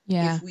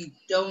if we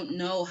don't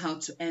know how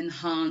to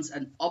enhance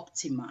and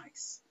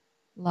optimize.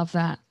 Love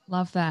that.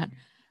 Love that.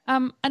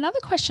 Another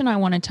question I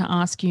wanted to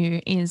ask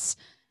you is,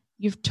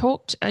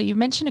 You've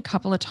mentioned a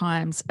couple of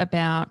times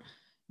about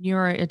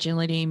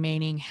neuroagility,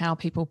 meaning how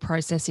people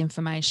process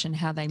information,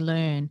 how they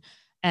learn.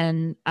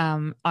 And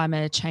I'm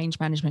a change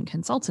management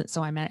consultant,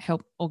 so I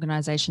help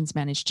organizations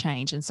manage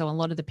change. And so a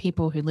lot of the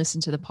people who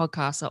listen to the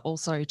podcast are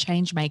also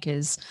change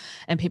makers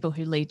and people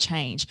who lead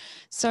change.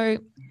 So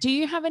do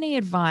you have any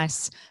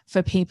advice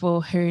for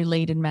people who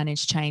lead and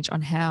manage change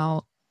on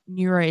how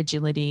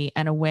neuroagility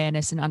and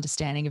awareness and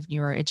understanding of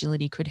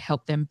neuroagility could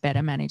help them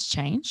better manage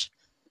change?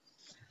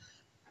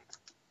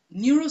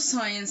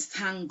 Neuroscience,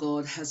 thank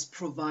God, has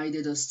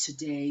provided us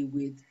today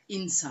with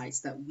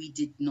insights that we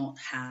did not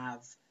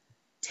have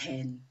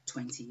 10,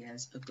 20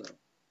 years ago.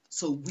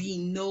 So we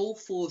know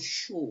for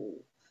sure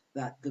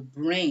that the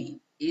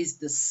brain is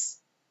the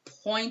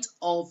point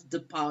of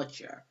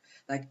departure.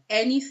 Like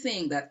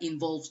anything that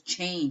involves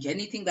change,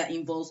 anything that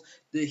involves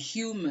the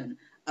human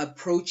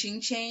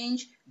approaching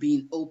change,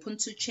 being open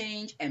to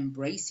change,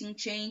 embracing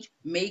change,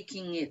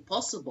 making it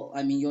possible.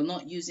 I mean, you're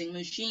not using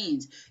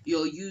machines,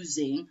 you're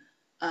using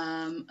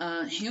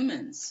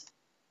humans.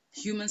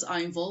 Humans are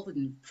involved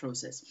in the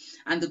process.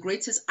 And the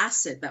greatest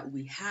asset that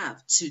we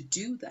have to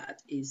do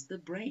that is the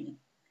brain.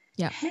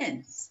 Yeah.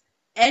 Hence,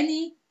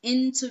 any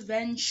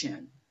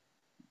intervention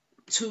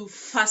to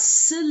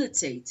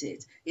facilitate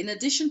it, in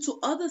addition to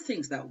other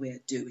things that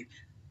we're doing,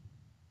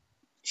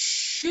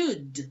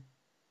 should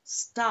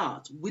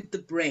start with the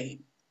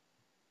brain.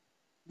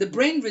 The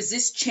brain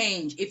resists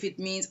change if it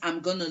means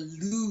I'm going to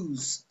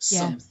lose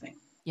something.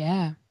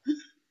 Yeah.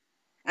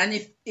 And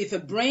if a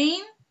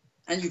brain,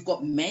 and you've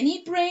got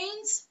many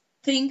brains,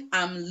 think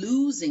I'm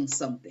losing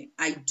something,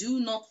 I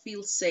do not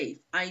feel safe,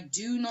 I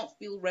do not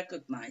feel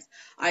recognized,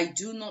 I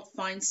do not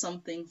find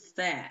something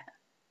fair,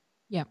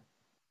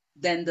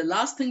 then the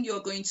last thing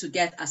you're going to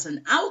get as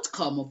an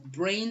outcome of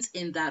brains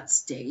in that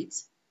state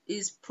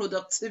is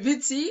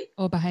productivity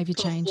or behavior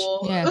change.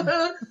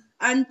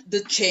 And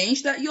the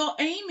change that you're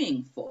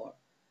aiming for.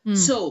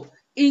 So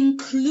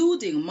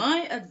including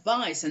my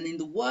advice and in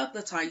the work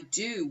that I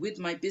do with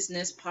my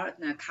business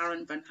partner,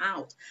 Karen Van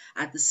Hout,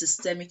 at the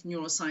Systemic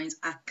Neuroscience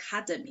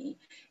Academy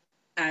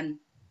and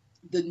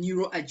the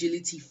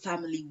Neuroagility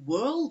family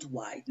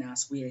worldwide now,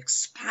 as we're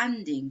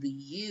expanding the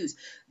use.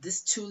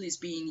 This tool is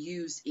being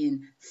used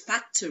in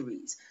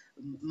factories,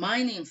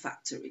 mining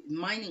sector,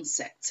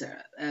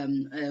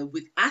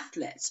 with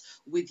athletes,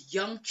 with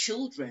young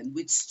children,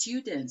 with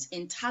students,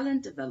 in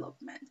talent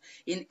development,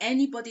 in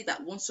anybody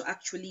that wants to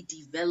actually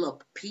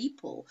develop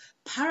people.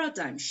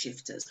 Paradigm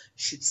shifters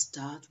should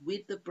start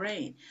with the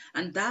brain.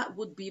 And that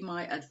would be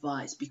my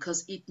advice,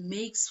 because it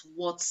makes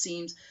what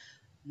seems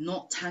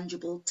not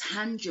tangible,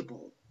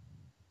 tangible.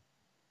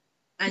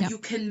 And you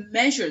can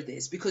measure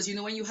this, because, you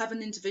know, when you have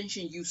an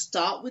intervention, you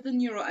start with a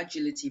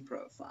neuroagility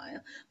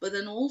profile, but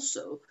then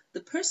also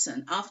the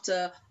person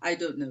after,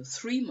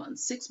 3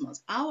 months, 6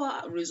 months,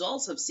 our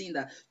results have seen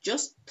that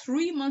just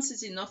 3 months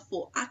is enough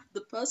for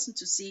the person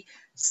to see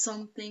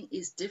something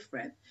is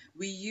different.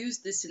 We use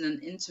this in an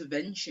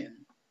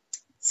intervention,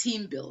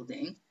 team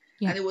building,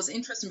 and it was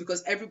interesting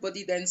because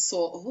everybody then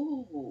saw,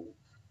 oh,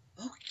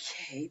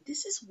 okay,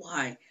 this is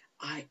why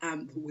I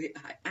am the way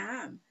I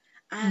am.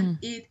 And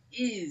it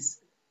is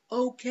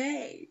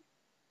okay.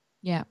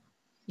 Yeah.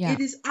 It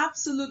is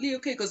absolutely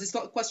okay, because it's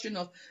not a question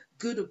of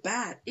good or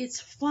bad.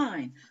 It's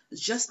fine.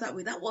 It's just that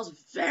way. That was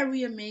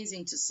very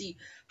amazing to see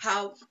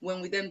how when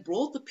we then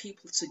brought the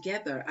people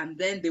together and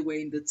then they were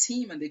in the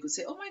team and they could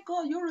say, oh my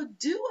God, you're a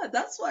doer.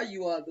 That's why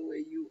you are the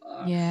way you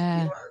are.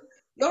 Yeah.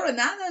 You're an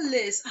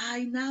analyst.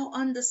 I now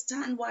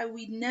understand why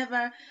we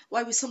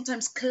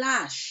sometimes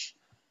clash.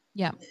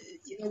 Yeah.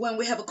 You know, when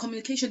we have a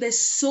communication, there's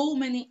so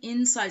many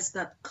insights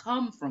that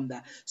come from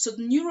that. So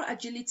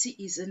neuroagility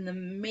is an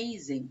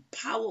amazing,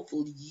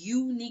 powerful,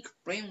 unique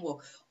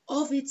framework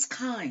of its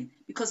kind,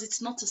 because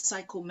it's not a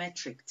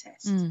psychometric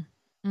test,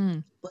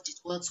 but it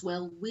works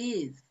well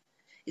with.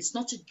 It's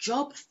not a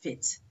job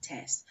fit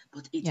test,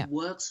 but it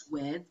works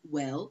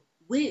well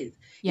with.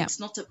 It's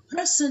not a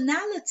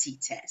personality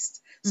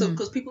test. So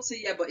because people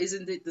say, yeah, but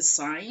isn't it the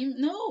same?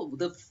 No,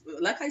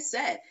 like I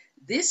said,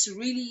 this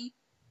really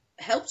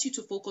helps you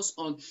to focus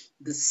on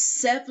the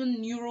 7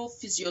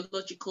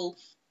 neurophysiological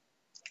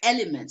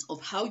elements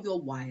of how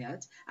you're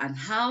wired and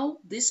how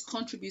this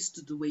contributes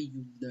to the way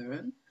you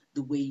learn,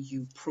 the way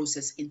you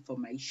process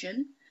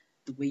information,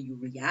 the way you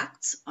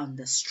react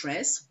under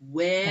stress,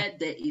 where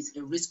there is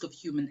a risk of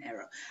human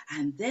error.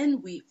 And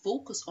then we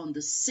focus on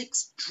the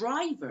 6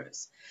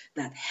 drivers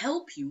that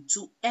help you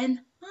to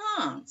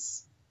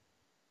enhance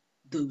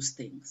those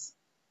things.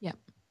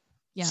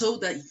 Yeah. So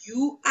that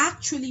you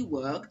actually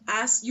work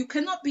as, you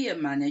cannot be a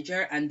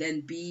manager and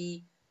then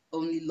be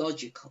only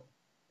logical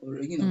or,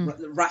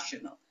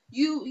 rational.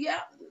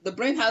 The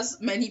brain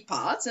has many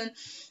parts, and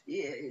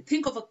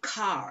think of a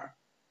car,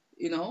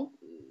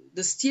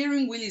 the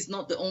steering wheel is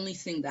not the only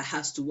thing that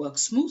has to work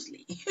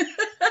smoothly.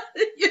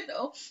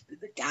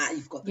 The gas,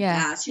 you've got the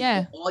gas,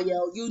 you've got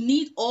oil, you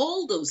need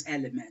all those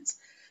elements.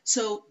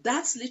 So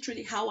that's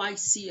literally how I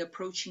see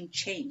approaching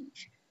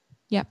change.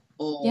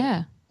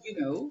 Or,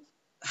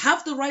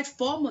 have the right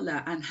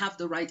formula and have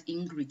the right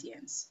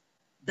ingredients.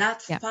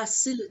 that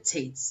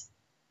facilitates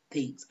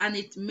things, and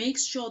it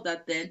makes sure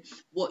that then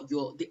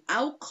the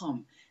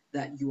outcome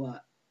that you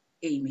are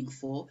aiming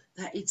for,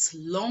 that it's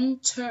long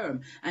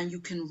term and you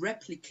can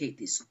replicate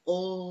this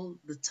all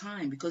the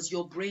time because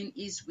your brain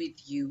is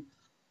with you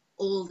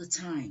all the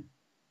time.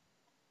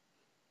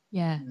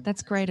 Yeah,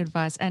 that's great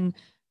advice. And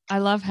I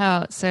love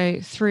how,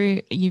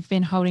 you've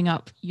been holding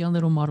up your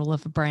little model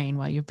of a brain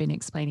while you've been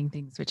explaining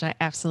things, which I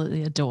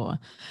absolutely adore.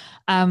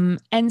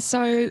 And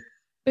so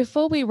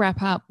before we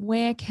wrap up,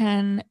 where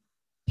can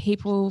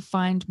people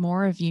find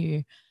more of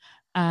you?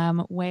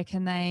 Where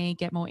can they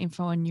get more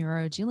info on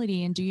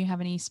neuroagility? And do you have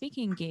any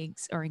speaking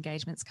gigs or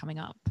engagements coming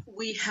up?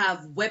 We have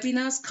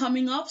webinars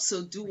coming up,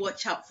 so do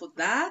watch out for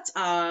that.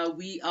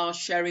 We are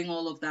sharing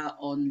all of that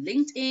on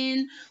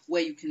LinkedIn,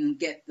 where you can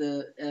get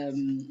the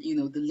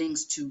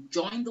links to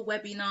join the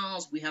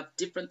webinars. We have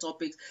different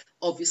topics,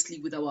 obviously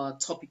with our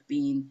topic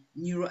being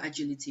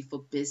neuroagility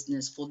for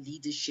business, for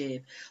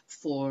leadership,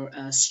 for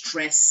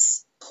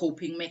stress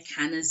coping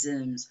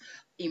mechanisms,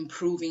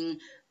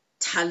 improving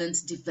talent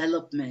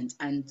development,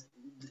 and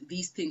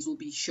these things will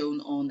be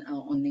shown on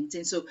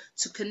LinkedIn. So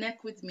to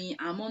connect with me,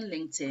 I'm on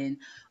LinkedIn.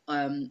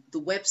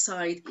 The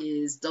website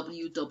is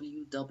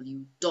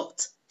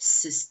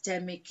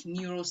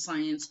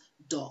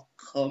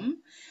www.systemicneuroscience.com,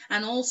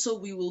 and also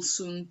we will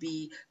soon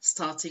be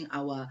starting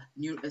our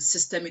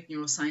Systemic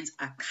Neuroscience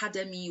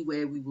Academy,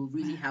 where we will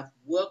really have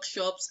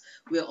workshops.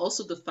 We are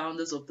also the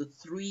founders of the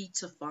 3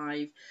 to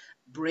 5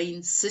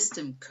 Brain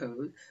System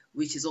Code,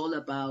 which is all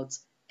about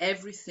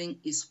everything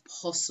is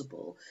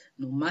possible.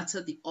 No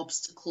matter the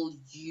obstacle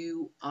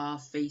you are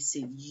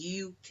facing,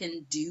 you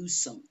can do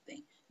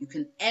something. You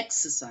can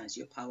exercise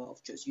your power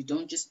of choice. You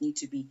don't just need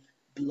to be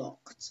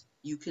blocked.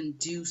 You can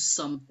do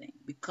something,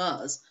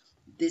 because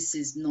this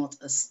is not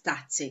a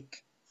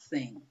static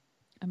thing.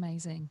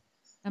 Amazing.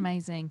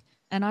 Amazing.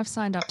 And I've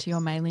signed up to your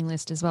mailing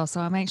list as well.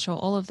 So I'll make sure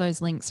all of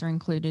those links are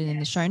included in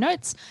the show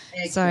notes.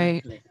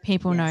 Exactly. So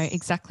people know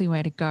exactly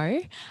where to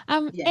go.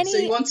 So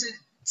you want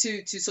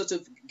to sort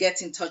of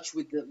get in touch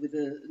with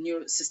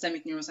the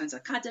Systemic Neuroscience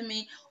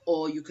Academy,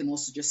 or you can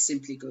also just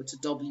simply go to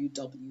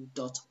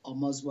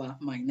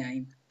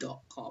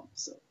www.omozua.com.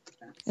 So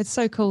it's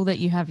so cool that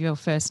you have your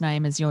first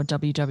name as your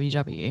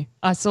www.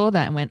 I saw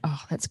that and went,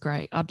 oh, that's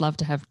great. I'd love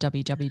to have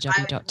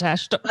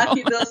www.dash.com. Back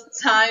in those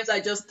times, I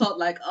just thought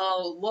like,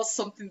 oh, what's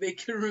something they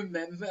can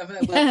remember?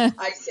 But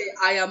I say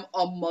I am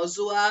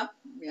Omozua,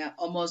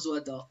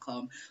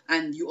 omozua.com.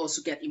 And you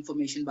also get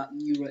information about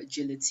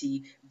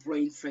neuroagility,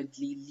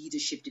 brain-friendly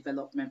leadership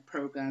development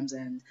programs,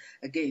 and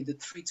again, the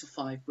 3 to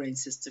 5 brain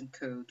system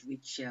code,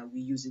 which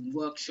we use in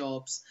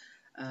workshops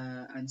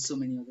and so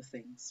many other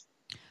things.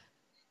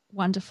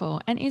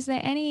 Wonderful. And is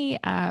there any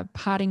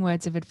parting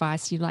words of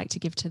advice you'd like to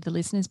give to the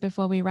listeners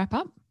before we wrap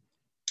up?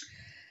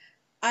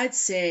 I'd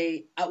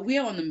say we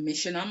are on a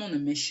mission. I'm on a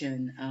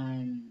mission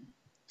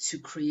to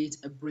create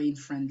a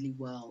brain-friendly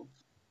world,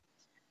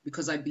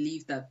 because I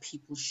believe that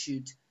people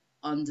should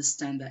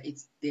understand that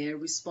it's their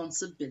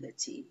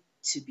responsibility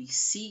to be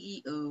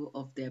CEO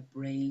of their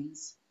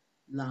brains,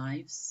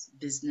 lives,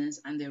 business,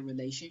 and their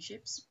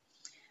relationships.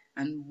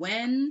 And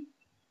when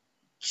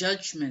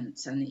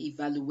judgment and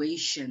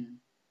evaluation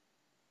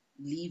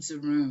leaves a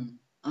room,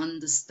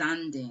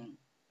 understanding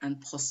and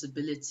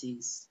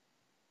possibilities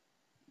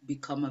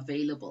become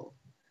available.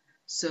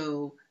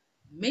 So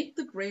make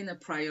the brain a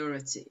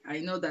priority. I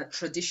know that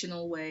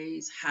traditional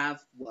ways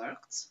have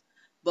worked,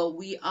 but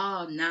we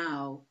are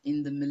now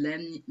in the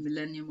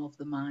millennium of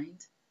the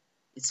mind.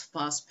 It's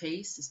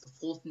fast-paced. It's the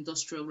 4th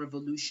industrial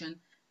revolution.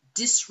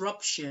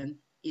 Disruption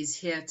is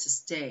here to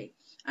stay.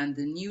 And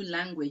the new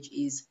language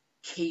is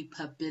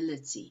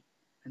capability.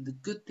 And the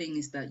good thing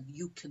is that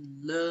you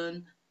can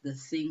learn the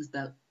things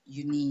that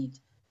you need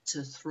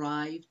to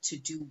thrive, to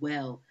do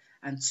well,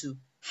 and to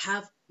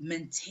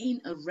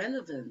maintain a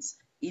relevance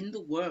in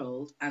the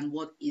world and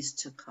what is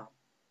to come.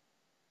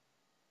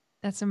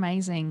 That's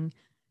amazing.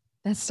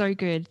 That's so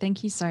good.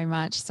 Thank you so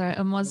much. So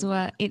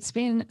Omozua, it's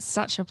been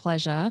such a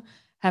pleasure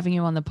having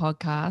you on the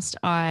podcast.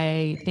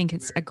 I think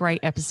it's a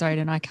great episode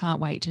and I can't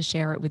wait to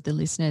share it with the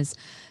listeners.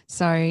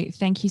 So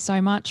thank you so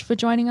much for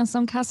joining us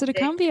on Casa de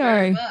Cambio. Thank you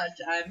very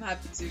much. I'm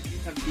happy to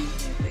have been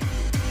here.